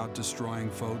set about destroying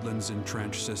Fodlan's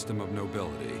entrenched system of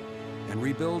nobility and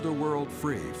rebuild a world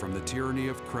free from the tyranny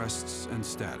of crests and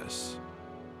status.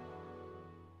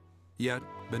 Yet,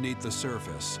 beneath the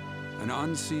surface, an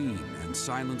unseen and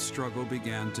silent struggle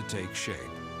began to take shape.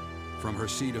 From her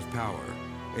seat of power,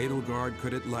 Edelgard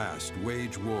could at last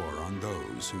wage war on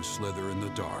those who slither in the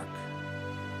dark.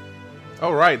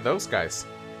 Oh, right, those guys.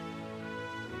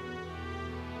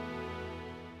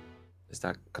 Is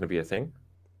that gonna be a thing?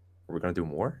 Are we gonna do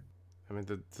more? I mean,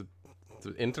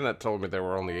 the internet told me there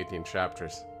were only 18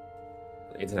 chapters.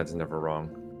 The internet's never wrong.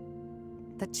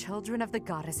 The children of the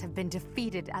goddess have been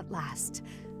defeated at last.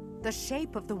 the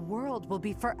shape of the world will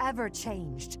be forever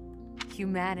changed.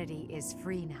 Humanity is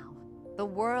free now. The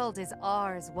world is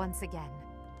ours once again.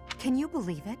 Can you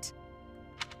believe it?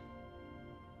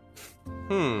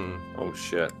 Oh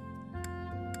shit.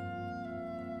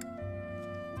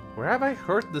 Where have I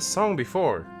heard this song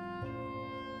before?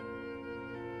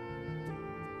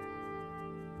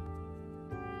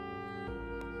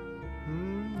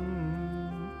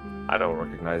 I don't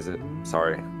recognize it.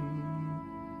 Sorry.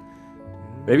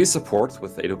 Maybe support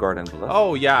with Edelgard and Blood.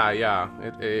 Oh yeah, yeah.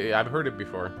 I've heard it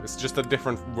before. It's just a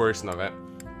different version of it.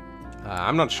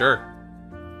 I'm not sure.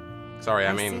 Sorry,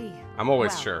 I mean, see. I'm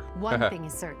always Well, sure. One thing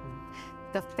is certain.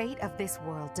 The fate of this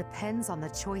world depends on the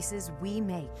choices we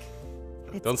make.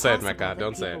 It's Don't say it, possible Mekkah. that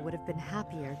Don't say people it. would have been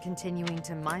happier continuing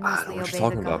to mindlessly what you obey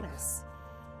talking the about? goddess.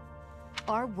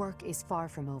 Our work is far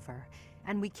from over,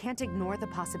 and we can't ignore the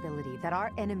possibility that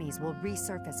our enemies will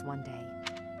resurface one day.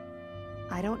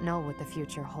 I don't know what the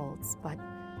future holds, but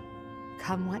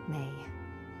come what may,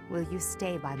 will you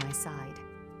stay by my side?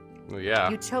 Well, yeah.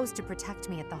 You chose to protect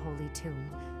me at the Holy Tomb.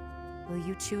 Will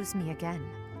you choose me again?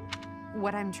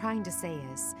 What I'm trying to say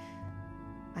is,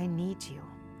 I need you.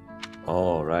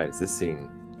 Oh, right. It's this scene.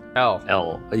 L.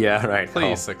 L. Yeah, right.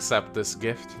 Please accept this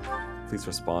gift. Please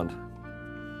respond.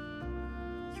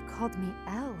 You called me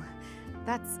Elle.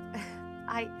 That's...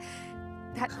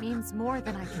 That means more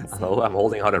than I can say. Hello, I'm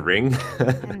holding out a ring.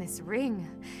 And this ring,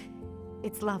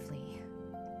 it's lovely.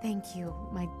 Thank you,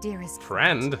 my dearest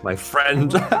Friend? My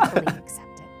friend. I will happily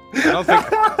accept it. I don't think...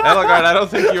 Edelgard, I don't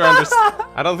think you understand.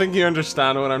 I don't think you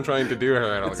understand what I'm trying to do here,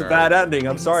 Edelgard. It's a bad ending.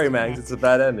 I'm sorry, Max. It's a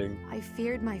bad ending. I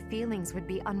feared my feelings would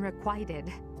be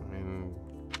unrequited. I mean,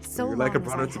 So You're long like a as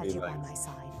brother I to had me, you by Max. my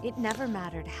side, it never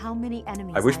mattered how many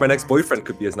enemies I wish my next had. boyfriend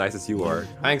could be as nice as you are.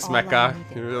 thanks, All I Mekkah.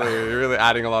 needed. You're really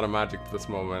adding a lot of magic to this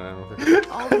moment. I don't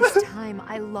think... All this time,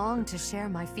 I longed to share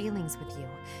my feelings with you.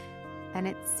 And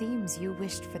it seems you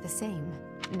wished for the same.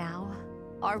 Now,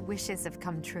 our wishes have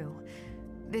come true.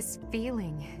 This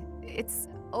feeling, it's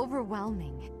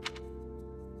overwhelming.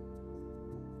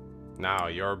 Now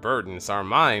your burdens are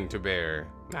mine to bear.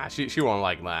 Nah, she won't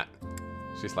like that.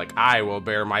 She's like, I will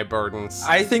bear my burdens.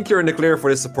 I think you're in the clear for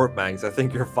this support, Mangs. I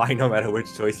think you're fine no matter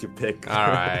which choice you pick.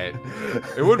 Alright.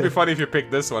 It would be funny if you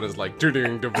picked this one as like,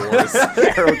 doing divorce.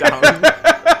 Arrow down.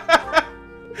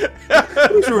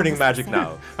 Who's ruining magic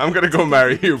now? I'm gonna go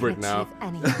marry Can Hubert now. achieve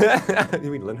anything.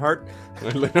 You mean Linhardt?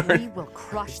 We will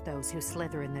crush those who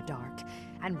slither in the dark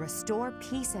and restore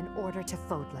peace and order to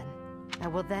Fodlan. I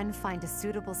will then find a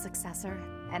suitable successor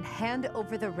and hand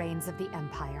over the reins of the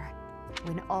Empire.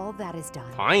 When all that is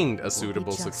done, Find it a will be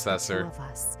suitable just the successor. two of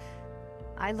us.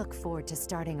 I look forward to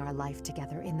starting our life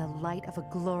together in the light of a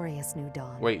glorious new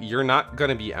dawn. Wait, you're not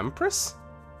gonna be Empress?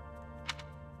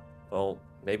 Well,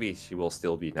 maybe she will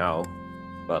still be now.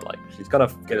 But, like, she's gonna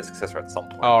get a successor at some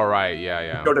point. Alright,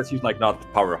 yeah. Show that she's, like, not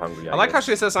power hungry. I like how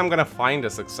she says I'm gonna find a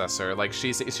successor. Like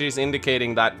she's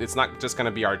indicating that it's not just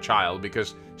gonna be our child,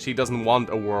 because she doesn't want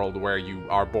a world where you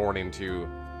are born into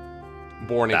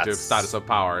status of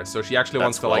power. So she actually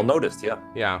wants to well like noticed, yeah.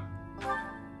 Yeah.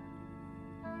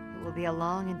 It will be a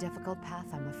long and difficult path,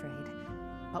 I'm afraid,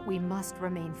 but we must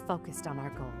remain focused on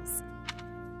our goals.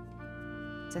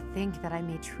 To think that I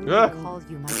may truly call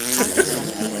you my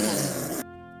husband.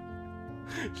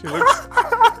 She looks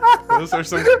those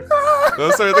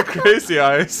are the crazy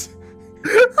eyes.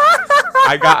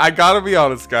 I gotta be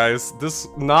honest, guys. This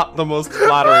is not the most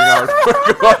flattering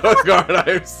artwork card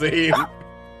I've seen.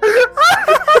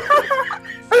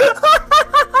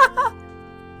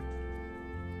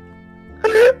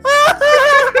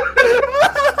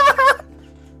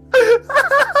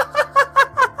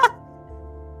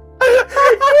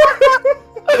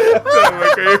 Oh my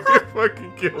god, you're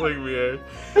fucking killing me, eh?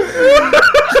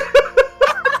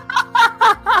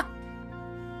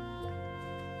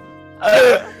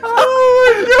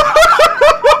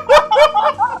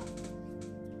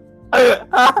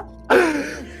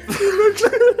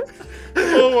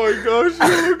 Oh my gosh,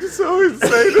 you look so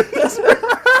insane in this.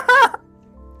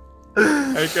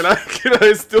 Hey, can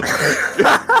I still...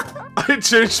 I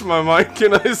changed my mind.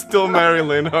 Can I still marry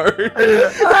Linhardt?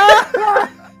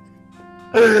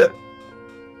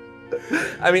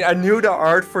 I mean, I knew the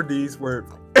art for these were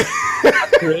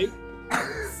great.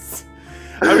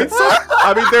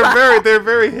 I mean, they're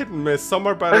very hit and miss. Some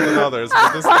are better than others,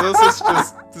 but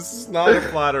this is not a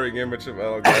flattering image of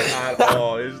Edelgard at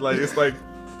all. It's like.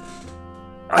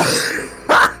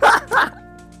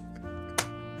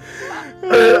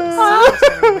 The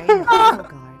solitary reign of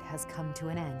Edelgard has come to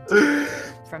an end.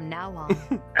 From now on,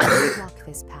 we walk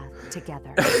this path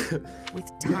together. With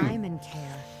time and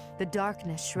care, the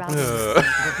darkness shrouding the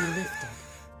will be lifted.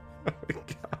 Oh my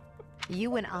god.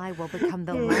 You and I will become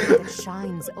the light that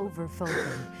shines over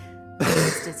Fodlan,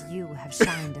 just as you have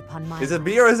shined upon my Is it life.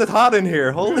 me or is it hot in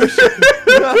here? Holy shit!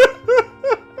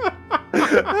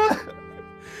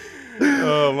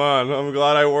 Oh man, I'm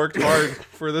glad I worked hard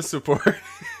for this support.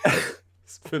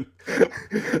 It's been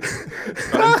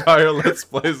my entire Let's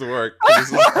Play's work.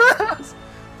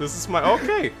 This is my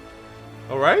okay.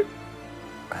 All right.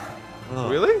 Oh.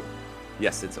 Really?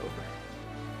 Yes, it's over.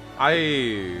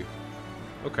 Okay.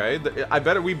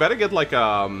 We better get like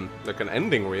an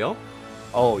ending reel.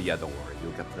 Oh yeah, don't worry,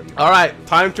 you'll get them. All right,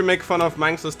 time to make fun of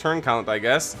Manx's turn count, I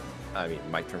guess. I mean,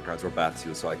 my turn cards were bad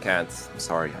too, so I can't. I'm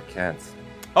sorry, I can't.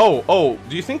 Oh,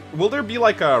 do you think, will there be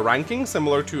like a ranking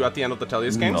similar to at the end of the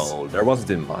Tellius games? No, there wasn't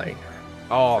in mine.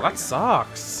 Oh, that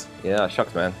sucks. Yeah,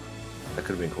 shucks, man. That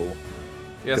could have been cool.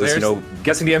 Yes, Because, you know,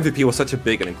 guessing the MVP was such a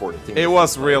big and important thing. it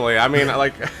was really, I mean,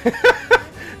 like,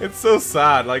 it's so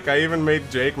sad. Like, I even made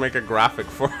Jake make a graphic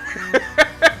for it.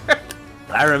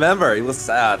 I remember, it was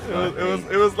sad.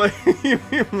 It was like, he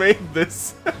made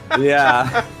this.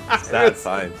 Yeah, sad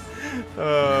times.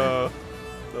 Oh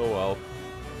well.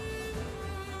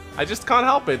 I just can't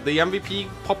help it. The MVP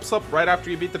pops up right after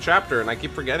you beat the chapter, and I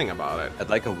keep forgetting about it. At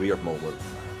like a weird moment.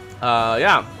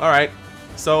 Yeah, alright.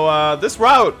 So, this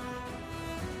route,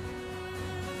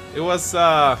 it was,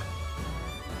 a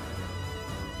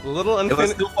little It was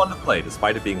infinite. still fun to play,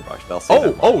 despite it being rushed. I'll say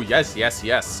that much. Oh, yes.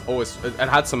 Oh, it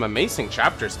had some amazing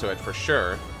chapters to it, for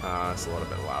sure. It's a little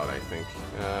bit loud, I think.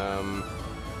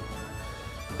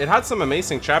 It had some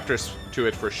amazing chapters to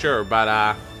it, for sure,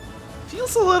 but,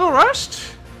 feels a little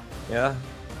rushed. Yeah.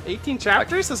 18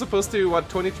 chapters as opposed to, what,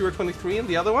 22 or 23 in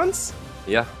the other ones?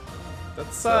 Yeah.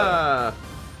 That's,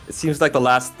 It seems like the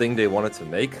last thing they wanted to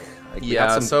make. Like, we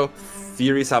had some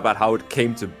theories about how it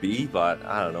came to be, but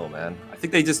I don't know, man. I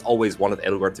think they just always wanted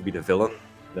Edelgard to be the villain.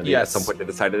 Then at some point they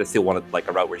decided they still wanted like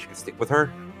a route where she could stick with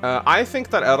her. I think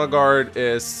that Edelgard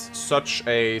is such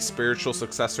a spiritual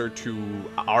successor to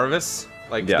Arvis.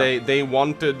 Like, they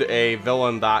wanted a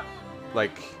villain that,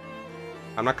 like,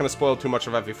 I'm not gonna spoil too much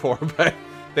of FV4, but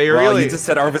they really... you just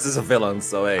said Arvis is a villain,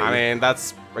 so hey. I mean,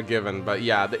 that's a given, but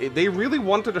yeah, they really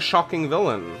wanted a shocking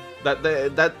villain.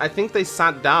 That I think they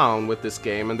sat down with this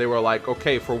game and they were like,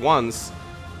 okay, for once,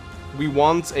 we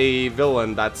want a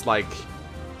villain that's like...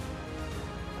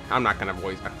 I'm not gonna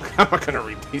read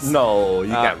these. No,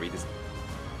 you can't read these.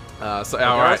 So, there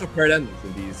alright. are some paired endings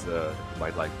in these, you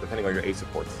might like, depending on your A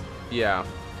supports. Yeah.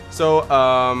 So,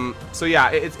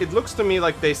 yeah, it looks to me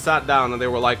like they sat down and they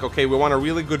were like, okay, we want a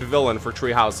really good villain for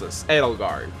Three Houses.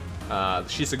 Edelgard.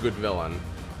 She's a good villain.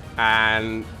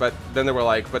 But then they were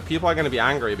like, but people are going to be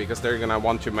angry because they're going to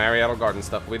want to marry Edelgard and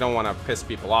stuff. We don't want to piss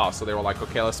people off. So they were like,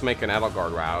 okay, let's make an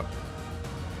Edelgard route.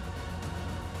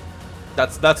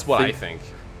 That's what I think.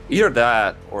 Either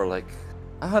that, or like,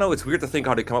 I don't know, it's weird to think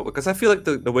how they come up with, because I feel like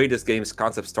the way this game's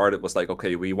concept started was like,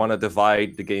 okay, we want to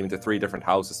divide the game into 3 different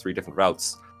houses, 3 different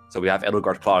routes. So we have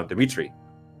Edelgard, Claude, and Dimitri.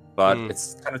 But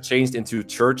it's kind of changed into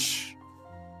Church,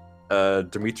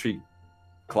 Dimitri,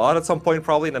 Claude at some point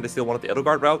probably, and then they still wanted the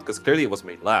Edelgard route, because clearly it was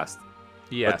made last.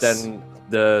 Yes. But then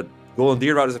the Golden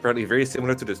Deer route is apparently very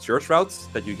similar to the Church routes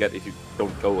that you get if you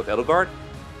don't go with Edelgard.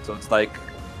 So it's like,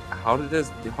 how did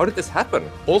this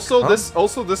happen? Also,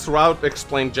 this route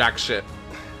explained jack shit.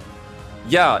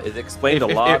 Yeah, it explained a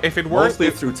lot. If it weren't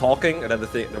mostly through talking, and then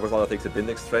there was a lot of things that didn't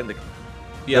explain. Like,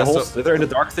 yeah, the whole Slither in the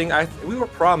Dark thing, we were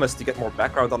promised to get more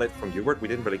background on it from Hubert. We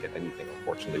didn't really get anything,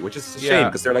 unfortunately, which is a shame,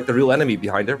 because they're like the real enemy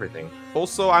behind everything.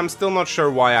 Also, I'm still not sure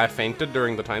why I fainted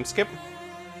during the time skip.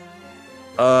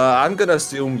 I'm gonna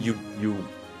assume you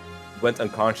went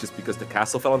unconscious because the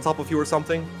castle fell on top of you or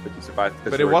something, but you survived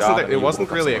because But it wasn't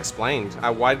really explained.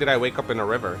 Why did I wake up in a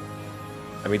river?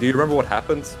 I mean, do you remember what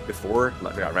happened before,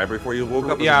 like, right before you woke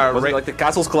up? Yeah, was it like the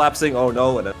castle's collapsing, oh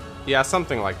no, and then... Yeah,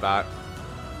 something like that.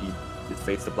 It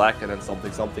fades to black, and then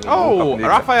something, and oh,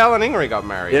 Raphael and Ingrid got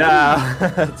married.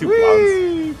 Yeah,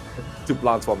 two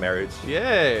blondes while marriage.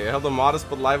 Yay, held a modest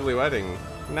but lively wedding.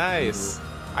 Nice.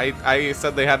 I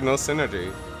said they had no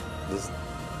synergy. This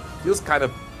feels kind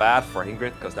of bad for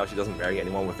Ingrid, because now she doesn't marry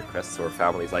anyone with the crest, so her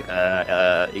family's like,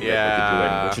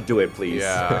 Ingrid, what you doing, please?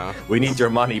 Yeah. We need your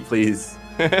money, please.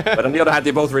 But on the other hand,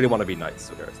 they both really want to be knights,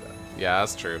 so there's that. Yeah,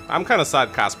 that's true. I'm kind of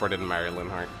sad Caspar didn't marry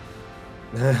Linhardt.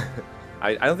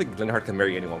 I don't think Linhardt can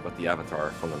marry anyone but the Avatar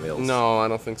from the Mills. No, I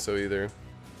don't think so either.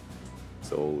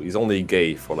 So he's only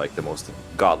gay for like the most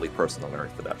godly person on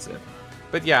Earth, but that's it.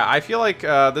 But yeah, I feel like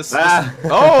this. Ah.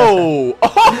 Oh,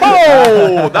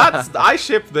 that's. I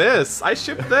ship this.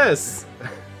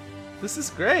 This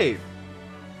is great.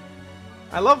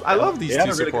 I love these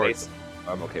two supports.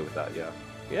 I'm okay with that. Yeah.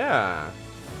 Yeah.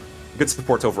 Good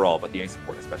support overall, but the A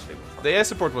support especially. The A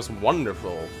support was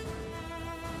wonderful.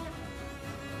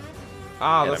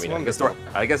 Ah, Yeah, that's I mean, wonderful.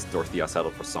 I guess Dorothea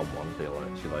settled for someone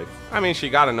she liked. I mean, she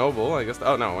got a noble, I guess.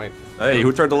 Oh, no, wait. Hey,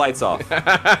 who turned the lights off?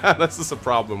 That's just a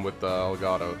problem with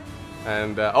Elgato.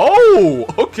 And, oh!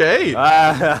 Okay!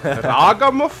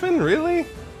 Ragamuffin, really?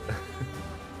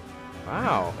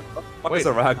 Wow. What is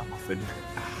a ragamuffin?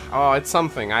 Oh, it's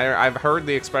something. I've heard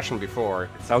the expression before.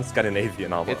 It sounds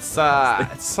Scandinavian almost.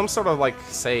 It's some sort of, like,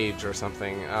 sage or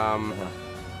something.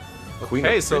 Queen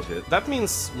Okay, of so Bridget. that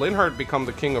means Linhardt become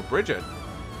the king of Bridget,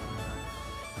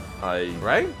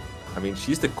 right? I mean,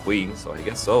 she's the queen, so I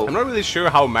guess so. I'm not really sure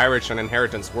how marriage and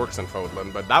inheritance works in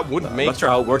Fodlan, but that would I'm make... not sure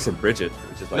how it works in Bridget,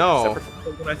 which is like No. separate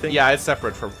from Fodlan, I think. Yeah, it's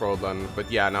separate from Fodlan, but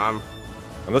yeah, no,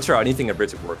 I'm not sure how anything in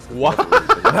Bridget works. What?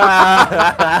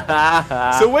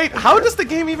 So wait, how does the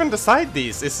game even decide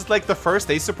these? Is it like the first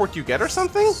A support you get or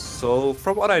something? So,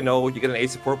 from what I know, you get an A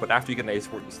support, but after you get an A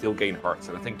support, you still gain hearts,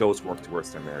 and I think those work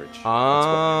towards their marriage.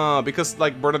 Ah, because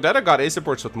like Bernadetta got A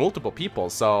supports with multiple people,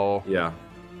 so... Yeah.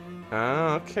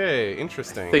 Ah, okay,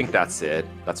 interesting. I think that's it.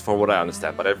 That's from what I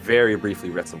understand, but I very briefly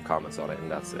read some comments on it, and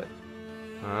that's it.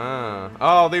 Ah.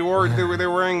 Oh, they're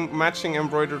wearing matching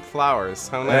embroidered flowers.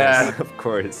 How nice. Yeah, of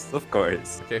course, of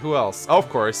course. Okay, who else? Oh, of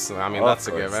course. I mean, Of that's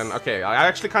a course. given. Okay, I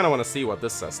actually kind of want to see what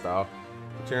this says, though.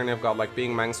 The tyranny of God, like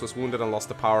being Mangs was wounded and lost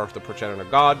the power of the progenitor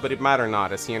god, but it mattered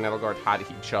not, as he and Edelgard had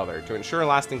each other. To ensure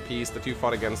lasting peace, the two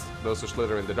fought against those who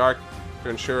slither in the dark. To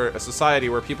ensure a society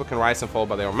where people can rise and fall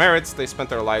by their own merits, they spent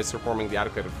their lives reforming the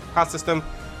adequate caste system.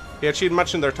 They achieved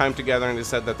much in their time together, and they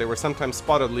said that they were sometimes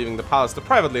spotted leaving the palace to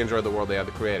privately enjoy the world they had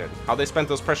created. How they spent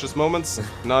those precious moments,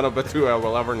 none of Batua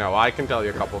will ever know. I can tell you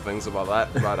a couple things about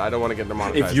that, but I don't want to get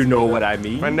demonetized. If you know what I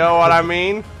mean. If I know what I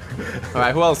mean.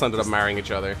 Alright, who else ended up marrying each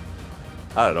other?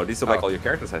 I don't know, these are like all your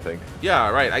characters, I think.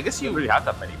 Yeah, right, I guess You you... don't really have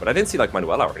that many, but I didn't see like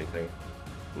Manuela or anything.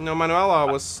 No, Manuela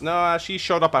was... No, she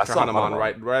showed up after saw Hanuman,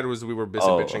 Hanuman. right as we were busy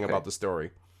Oh, bitching okay. about the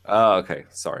story. Oh, okay,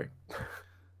 sorry.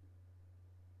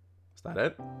 Is that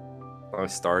it? Oh,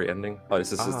 story ending? Oh,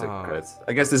 this is just the Ah. credits.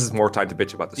 I guess this is more time to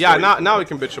bitch about the Yeah, story. now we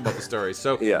can bitch about the story.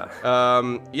 So, Yeah.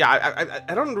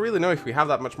 I don't really know if we have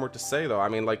that much more to say, though. I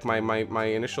mean, like, my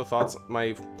initial thoughts,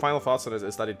 my final thoughts on it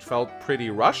is that it felt pretty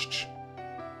rushed.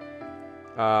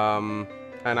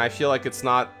 And I feel like it's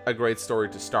not a great story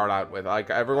to start out with. Like,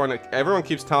 everyone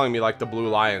keeps telling me, like, the Blue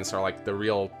Lions are, like, the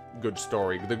real good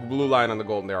story. The Blue Lion and the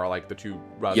Golden Deer are, like, the two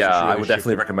routes you Yeah, should I really would shoot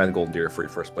definitely recommend Golden Deer for your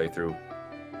first playthrough.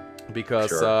 because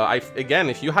Sure. again,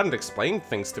 if you hadn't explained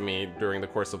things to me during the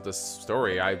course of this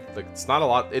story, it's not a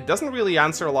lot. It doesn't really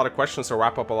answer a lot of questions or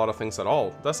wrap up a lot of things at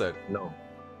all, does it?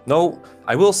 No,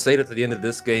 I will say that at the end of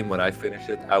this game, when I finished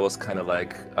it, I was kind of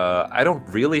like, I don't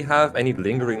really have any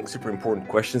lingering, super important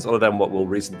questions other than what will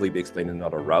reasonably be explained in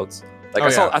other routes. Like,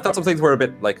 Oh, I thought some things were a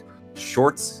bit like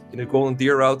short in the Golden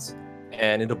Deer route,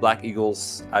 and in the Black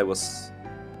Eagles, I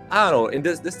don't know. In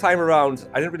this time around,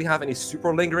 I didn't really have any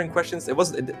super lingering questions. It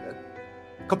wasn't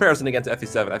comparison again to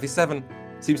FE7. FE7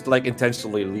 seems to like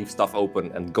intentionally leave stuff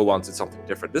open and go on to something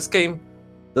different. This game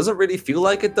doesn't really feel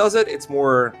like it does it. It's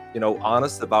more,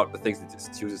 honest about the things it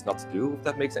just chooses not to do, if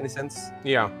that makes any sense.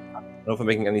 Yeah. I don't know if I'm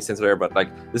making any sense there, but like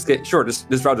this game, sure,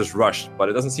 this route is rushed, but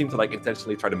it doesn't seem to like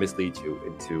intentionally try to mislead you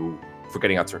into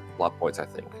forgetting out certain plot points, I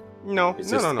think. No,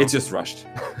 no. It's just rushed.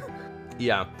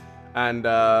 Yeah. And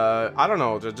I don't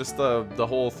know, just the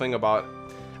whole thing about...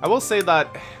 I will say that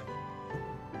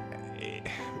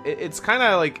it's kind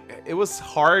of like... It was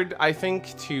hard, I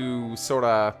think, to sort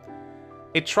of...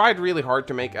 It tried really hard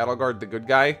to make Edelgard the good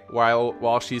guy,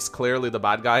 while she's clearly the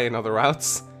bad guy in other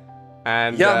routes.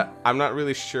 And Yeah. I'm not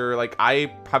really sure, like,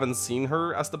 I haven't seen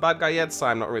her as the bad guy yet, so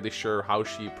I'm not really sure how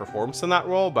she performs in that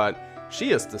role, but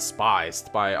she is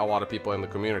despised by a lot of people in the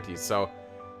community, so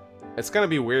it's gonna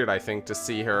be weird, I think, to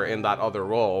see her in that other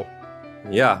role.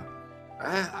 Yeah.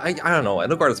 I don't know.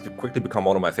 Edelgard has quickly become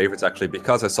one of my favorites, actually,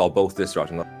 because I saw both this route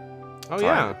and Oh, time.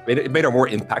 yeah. It made her more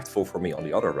impactful for me on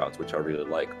the other routes, which I really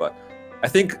like. But I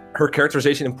think her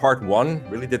characterization in part 1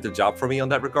 really did the job for me on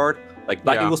that regard. Like,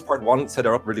 Black Yeah. Eagles part 1 set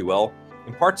her up really well.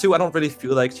 In part 2, I don't really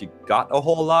feel like she got a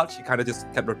whole lot. She kind of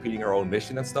just kept repeating her own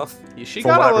mission and stuff. She from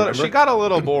what I got remember. a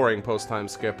little boring post time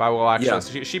skip. I will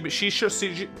actually.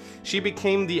 Yeah. She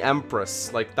became the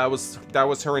Empress. Like that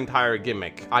was her entire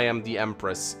gimmick. I am the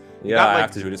Empress. Yeah, Got, I like-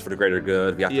 have to do this for the greater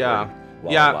good. We have Yeah. to learn,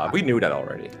 blah, Yeah. blah, blah. We knew that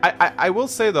already. I will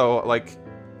say though, like,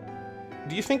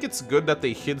 do you think it's good that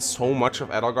they hid so much of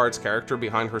Edelgard's character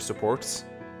behind her supports?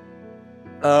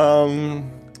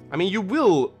 I mean, you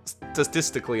will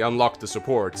statistically unlock the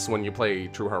supports when you play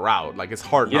through her route. Like, it's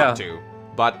hard not Yeah. to.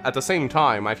 But at the same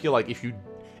time, I feel like if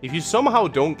you somehow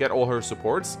don't get all her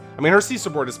supports, I mean, her C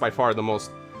support is by far the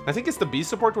most I think it's the B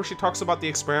support where she talks about the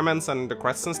experiments and the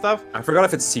quests and stuff. I forgot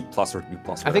if it's C plus or B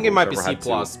plus. I think it might be C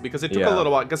plus because it took a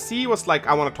little while. Because C was like,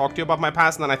 I want to talk to you about my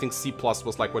past, and then I think C plus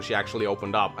was like when she actually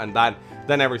opened up, and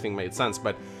then everything made sense.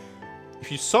 But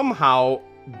if you somehow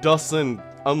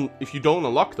if you don't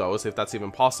unlock those, if that's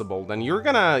even possible, then you're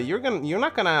gonna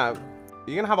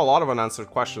have a lot of unanswered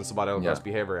questions about Edelgard's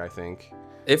behavior, I think.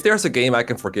 If there's a game I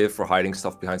can forgive for hiding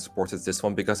stuff behind supports, it's this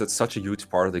one, because it's such a huge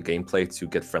part of the gameplay to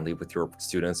get friendly with your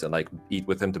students and like eat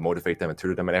with them to motivate them and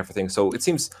tutor them and everything. So it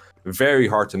seems very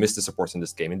hard to miss the supports in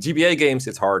this game. In GBA games,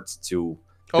 it's hard to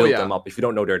build them up if you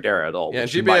don't know they're there at all. Yeah, in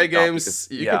GBA games,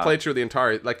 you can play through the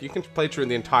entire, like you can play through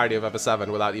the entirety of FS7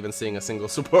 without even seeing a single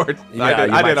support. I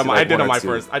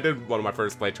did one of my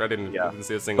first playthrough. I didn't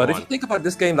see a single one. But if you think about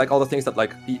this game, like all the things that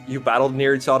like you battle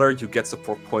near each other, you get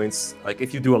support points. Like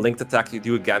if you do a linked attack, you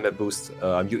do a gamma boost.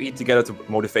 You eat together to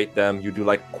motivate them. You do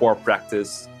like choir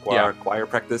practice, choir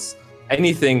practice.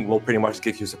 Anything will pretty much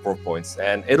give you support points.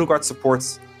 And Edelgard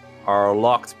supports are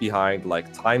locked behind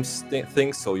like time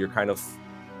things, so you're kind of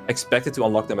expected to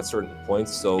unlock them at certain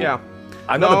points. So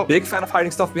I'm not a big fan of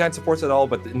hiding stuff behind supports at all,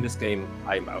 but in this game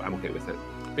I'm okay with it.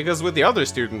 Because with the other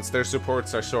students, their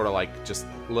supports are sort of like just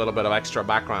a little bit of extra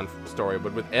background story,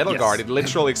 but with Edelgard, it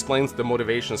literally explains the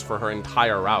motivations for her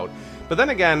entire route. But then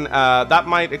again, that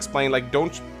might explain, like,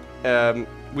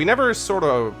 we never sort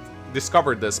of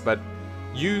discovered this, but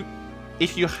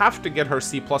if you have to get her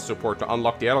C+ support to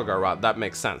unlock the Edelgard route, that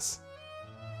makes sense.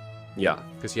 Yeah.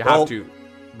 Because you have to.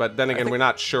 But then again, we're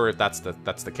not sure if that's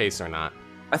the case or not.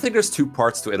 I think there's two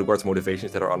parts to Edelgard's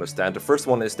motivations that I understand. The first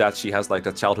one is that she has like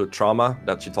that childhood trauma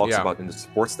that she talks about in the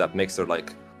supports that makes her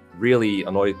like really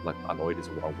annoyed. Like annoyed is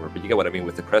a wrong word, but you get what I mean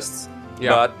with the crests.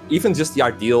 Yeah. But even just the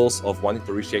ideals of wanting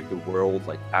to reshape the world,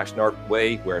 like Ashnard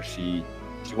way, where she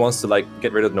wants to like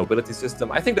get rid of the nobility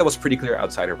system. I think that was pretty clear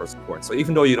outside of her support. So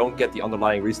even though you don't get the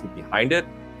underlying reason behind it,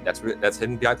 that's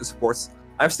hidden behind the supports.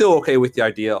 I'm still okay with the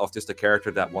idea of just a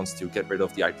character that wants to get rid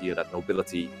of the idea that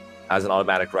nobility has an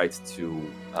automatic right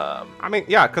to. I mean,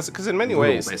 yeah, because in many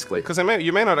ways, basically, because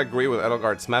you may not agree with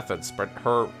Edelgard's methods, but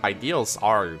her ideals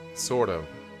are sort of.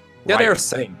 Yeah, they're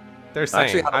sane. They're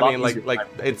sane. I mean,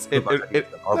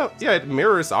 it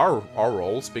mirrors our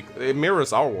roles. It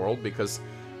mirrors our world because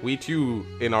we too,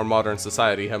 in our modern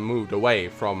society, have moved away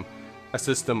from a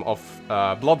system of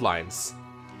bloodlines.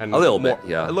 And a little bit,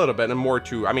 and more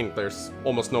to. I mean, there's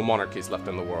almost no monarchies left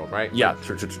in the world, right? Yeah,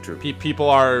 true. People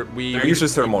are They're usually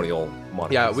ceremonial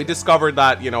monarchies. Yeah, we discovered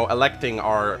that electing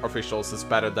our officials is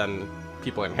better than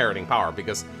people inheriting power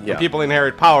because when people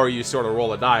inherit power, you sort of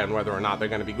roll a die on whether or not they're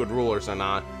going to be good rulers or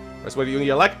not. Whereas when you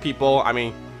elect people, I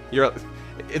mean,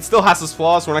 it still has its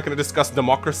flaws. We're not going to discuss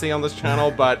democracy on this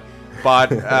channel, but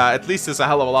at least it's a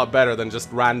hell of a lot better than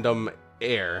just random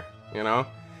air,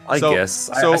 I guess.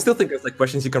 I still think there's like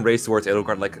questions you can raise towards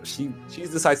Edelgard. Like she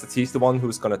decides that she's the one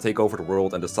who's gonna take over the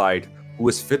world and decide who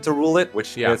is fit to rule it,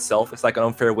 which in itself is like an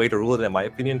unfair way to rule it in my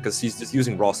opinion, because she's just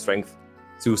using raw strength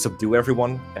to subdue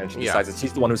everyone, and she decides that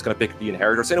she's the one who's gonna pick the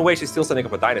inheritors. So in a way, she's still setting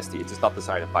up a dynasty. It's just not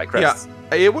decided by crests.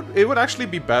 Yeah, it would actually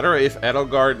be better if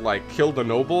Edelgard like killed the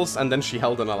nobles and then she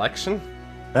held an election.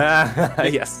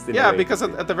 Yes. Yeah, because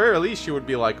at the very least she would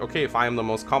be like, okay, if I am the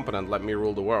most competent, let me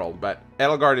rule the world. But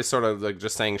Edelgard is sort of like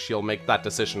just saying she'll make that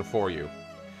decision for you.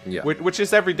 Yeah. Which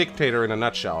is every dictator in a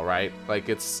nutshell, right? Like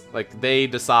it's like they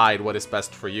decide what is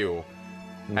best for you.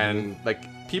 And like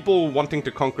people wanting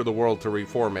to conquer the world to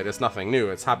reform it is nothing new.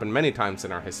 It's happened many times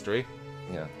in our history.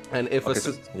 Yeah. And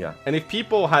if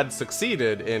people had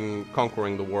succeeded in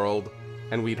conquering the world,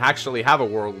 and we'd actually have a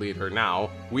world leader now,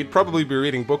 we'd probably be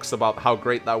reading books about how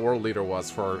great that world leader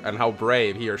was and how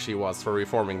brave he or she was for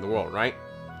reforming the world, right?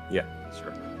 Yeah,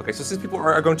 sure. Okay, so since people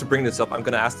are going to bring this up, I'm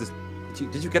going to ask this.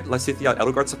 Did you get Lysithea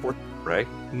Edelgard support, right?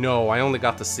 No, I only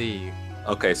got to see.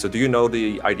 Okay, so do you know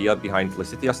the idea behind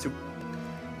Lysithea's too?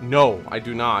 No, I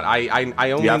do not. I only...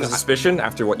 Do you have a suspicion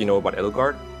after what you know about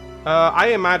Edelgard? I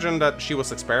imagine that she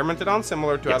was experimented on,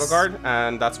 similar to Edelgard,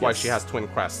 and that's why she has twin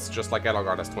crests, just like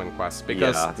Edelgard has twin crests.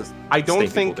 Because I don't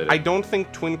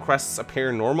think twin crests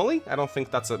appear normally. I don't think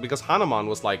that's because Hanuman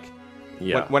was like,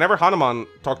 whenever Hanuman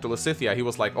talked to Lysithea, he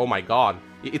was like, oh my god.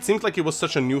 It seemed like it was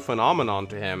such a new phenomenon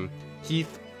to him.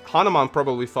 Hanuman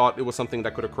probably thought it was something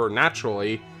that could occur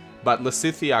naturally, but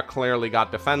Lysithea clearly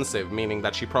got defensive, meaning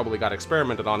that she probably got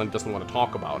experimented on and doesn't want to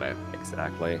talk about it.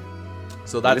 Exactly.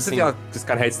 So that's just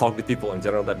kind of hates talking to people in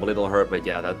general that belittle her, but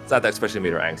yeah, that especially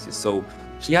made her anxious. So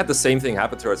she had the same thing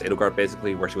happen to her as Edelgard,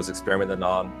 basically, where she was experimented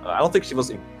on. I don't think she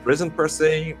was imprisoned per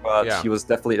se, but it was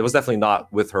definitely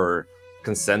not with her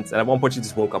consent. And at one point, she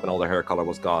just woke up and all her hair color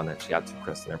was gone, and she had two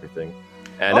crests and everything.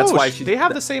 And that's why they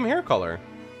have the same hair color.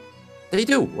 They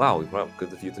do. Wow,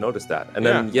 good of you to notice that. And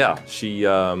then she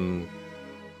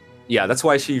that's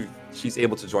why she's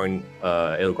able to join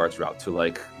Edelgard's route to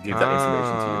like give that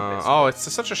information to you. Basically. Oh,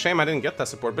 it's such a shame I didn't get that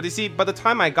support. But you see, by the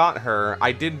time I got her,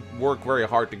 I did work very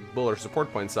hard to build her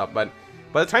support points up. But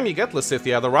by the time you get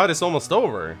Lysithea, the route is almost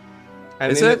over.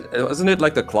 And Wasn't it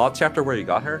like the Claude chapter where you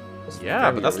got her?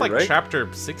 Yeah, but that's like right? chapter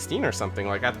 16 or something.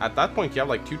 Like at that point, you have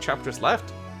like 2 chapters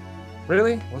left.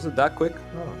 Really? Was it that quick?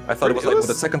 Oh, I thought it was like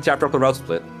the second chapter of the route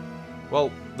split. Well,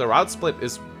 the route split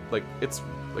is like it's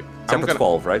like chapter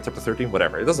 12, right? Chapter 13,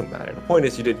 whatever. It doesn't matter. The point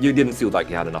is, you didn't feel like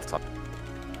you had enough time.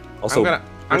 Also,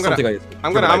 I'm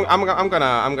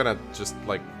gonna just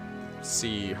like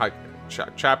see how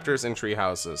chapters in tree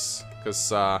houses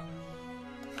because I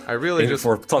really just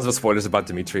for tons of spoilers about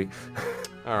Dimitri.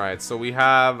 All right, so we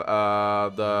have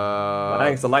the.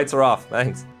 Thanks. The lights are off.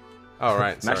 Thanks. All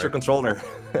right. Master controller.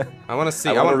 I want to see.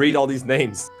 I want to read all these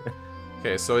names.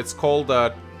 Okay, so it's called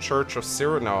Church of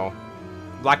No,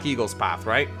 Black Eagle's Path,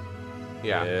 right?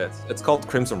 Yeah. It's called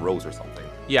Crimson Rose or something.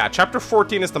 Yeah, chapter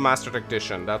 14 is the Master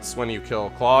Tactician. That's when you kill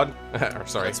Claude. Or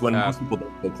sorry. That's when most people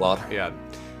don't kill Claude. Yeah.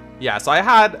 Yeah, so I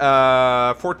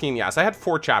had 14, yes. I had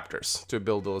 4 chapters to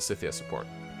build the Lysithea support.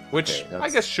 Which I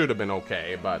guess should have been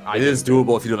okay, but it is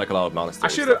doable if you do like a lot of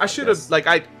monasteries. I should have like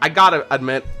I gotta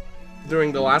admit,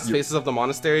 during the last phases of the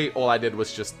monastery, all I did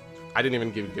was just I didn't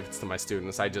even give gifts to my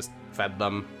students. I just fed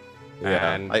them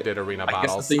and did arena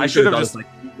battles. I should have just like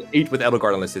ate with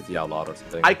Edelgard and Lysithea a lot or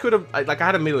something. I could have I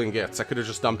had a million gifts. I could have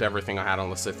just dumped everything I had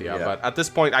on Lysithea, but at this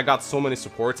point I got so many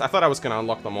supports. I thought I was gonna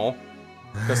unlock them all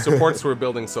because supports were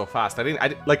building so fast. I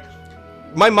didn't like.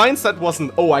 My mindset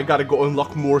wasn't, oh, I gotta go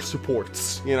unlock more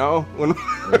supports, you know? When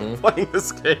we're playing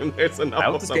this game, there's enough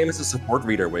of them. This game is a support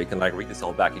reader where you can like read this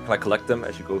all back. You can like collect them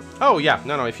as you go. Oh yeah,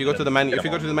 no. If you go to the menu,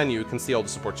 you can see all the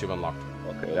supports you've unlocked.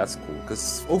 Okay, that's cool.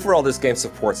 Because overall, this game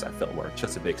supports I felt were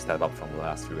just a big step up from the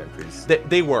last 3 entries.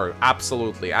 They were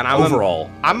absolutely, and I'm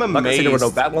amazed. I'm not gonna say there were no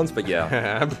bad ones, but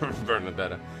yeah.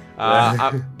 Bernadetta.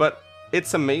 But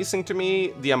it's amazing to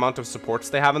me the amount of supports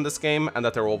they have in this game and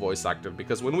that they're all voice active,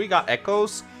 because when we got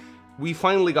Echoes, we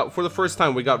finally got, for the first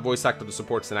time, we got voice active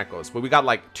supports in Echoes, but we got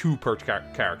like 2 per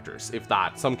characters, if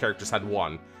that. Some characters had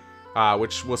 1,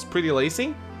 which was pretty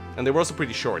lazy, and they were also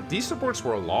pretty short. These supports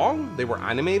were long, they were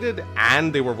animated,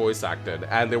 and they were voice acted,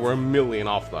 and there were a million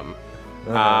of them.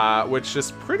 Which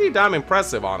is pretty damn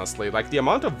impressive, honestly. Like, the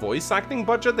amount of voice acting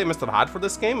budget they must have had for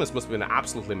this game must have been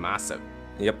absolutely massive.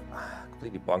 Yep.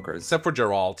 Completely bonkers. Except for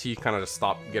Geralt, he kind of just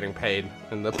stopped getting paid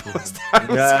in the post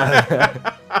times.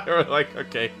 Yeah. They were like,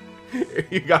 okay,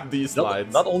 you got these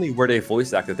slides. Not only were they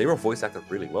voice acted, they were voice acted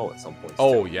really well at some points.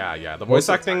 Oh, yeah. The voice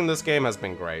acting in this game has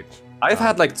been great. I've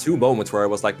had like 2 moments where I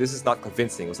was like, this is not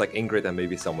convincing. It was like Ingrid and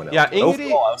maybe someone else. Yeah, Ingrid,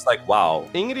 overall, I was like, wow.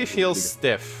 Ingrid feels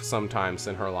stiff sometimes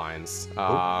in her lines.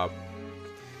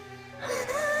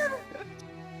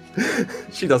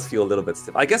 She does feel a little bit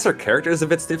stiff. I guess her character is a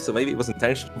bit stiff, so maybe it was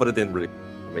intentional, but it didn't really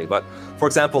for me. But for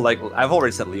example, like I've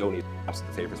already said, Leonie is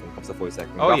absolute favorites when it comes to voice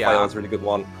acting. Raphael is a really good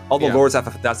one. All the lords have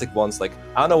fantastic ones. Like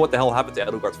I don't know what the hell happened to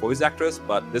Edelgard's voice actress,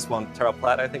 but this one, Tara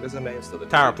Platt, I think is her name. So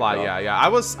Tara Platt,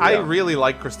 I really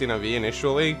liked Christina V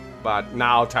initially, but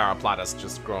now Tara Platt has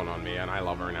just grown on me, and I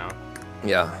love her now.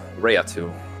 Yeah, Rhea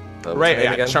too.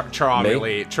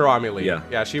 Charami Lee.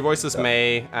 Yeah, she voices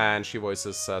May, and she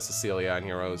voices Cecilia in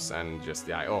Heroes, and just,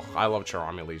 I love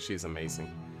Charami Lee. She's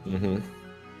amazing.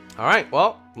 Alright,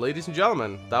 well, ladies and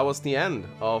gentlemen, that was the end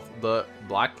of the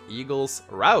Black Eagles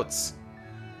routes.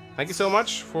 Thank you so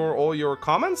much for all your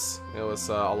comments. It was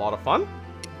a lot of fun.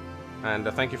 And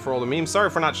thank you for all the memes.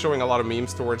 Sorry for not showing a lot of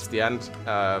memes towards the end.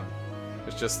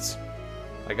 It's just,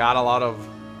 I got a lot of...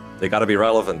 They gotta be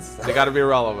relevant. They gotta be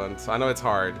relevant. I know it's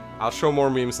hard. I'll show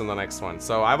more memes in the next one.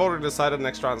 So I've already decided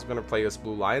next round I'm gonna play as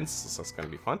Blue Lions, so it's gonna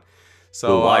be fun. So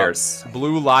Blue Liars.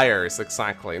 Blue Liars,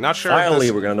 exactly. Not sure.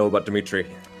 Finally, we're gonna know about Dimitri.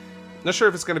 Not sure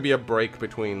if it's gonna be a break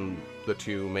between the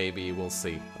 2. Maybe we'll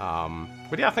see.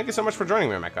 But yeah, thank you so much for joining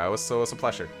me, Mekkah. It was a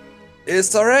pleasure.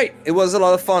 It's alright. It was a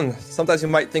lot of fun. Sometimes you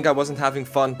might think I wasn't having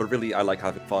fun, but really I like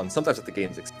having fun. Sometimes at the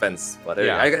game's expense, but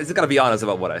I just gotta be honest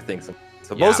about what I think. So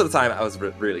most of the time, I was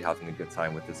really having a good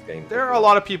time with this game. There are a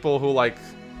lot of people who, like,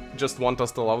 just want us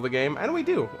to love the game, and we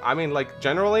do. I mean, like,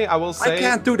 generally, I will say... I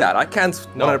can't do that. I can't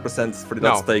 100% for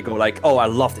the stay go like, oh, I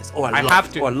love this. Oh, I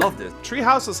love this. Tree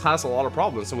Houses has a lot of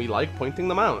problems, and we like pointing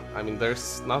them out. I mean,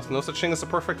 there's no such thing as a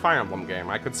perfect Fire Emblem game.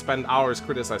 I could spend hours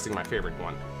criticizing my favorite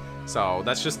one. So,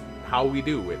 that's just how we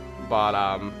do it.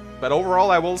 But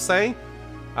overall, I will say,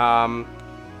 while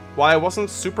I wasn't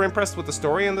super impressed with the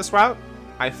story in this route,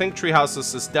 I think Tree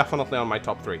Houses is definitely on my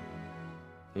top 3.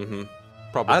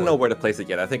 Probably. I don't know where to place it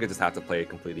yet. I think I just have to play it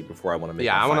completely before I want to make.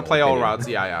 Yeah, I want to play all routes.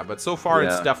 Yeah. But so far,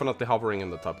 it's Yeah. definitely hovering in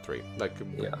the top 3. Like,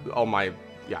 all my,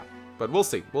 But we'll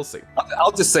see. We'll see.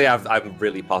 I'll just say I'm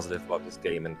really positive about this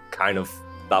game and kind of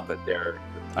stop it there.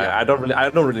 Yeah. I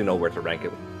don't really know where to rank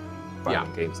it.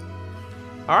 Games.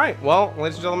 All right. Well,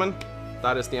 ladies and gentlemen,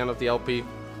 that is the end of the LP.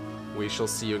 We shall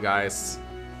see you guys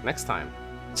next time.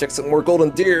 Check some more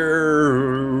Golden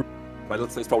Deer. My little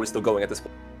thing's probably still going at this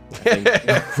point.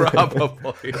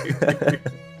 Probably.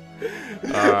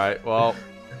 All right. Well,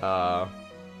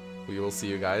 we will see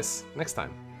you guys next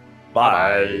time.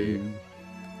 Bye.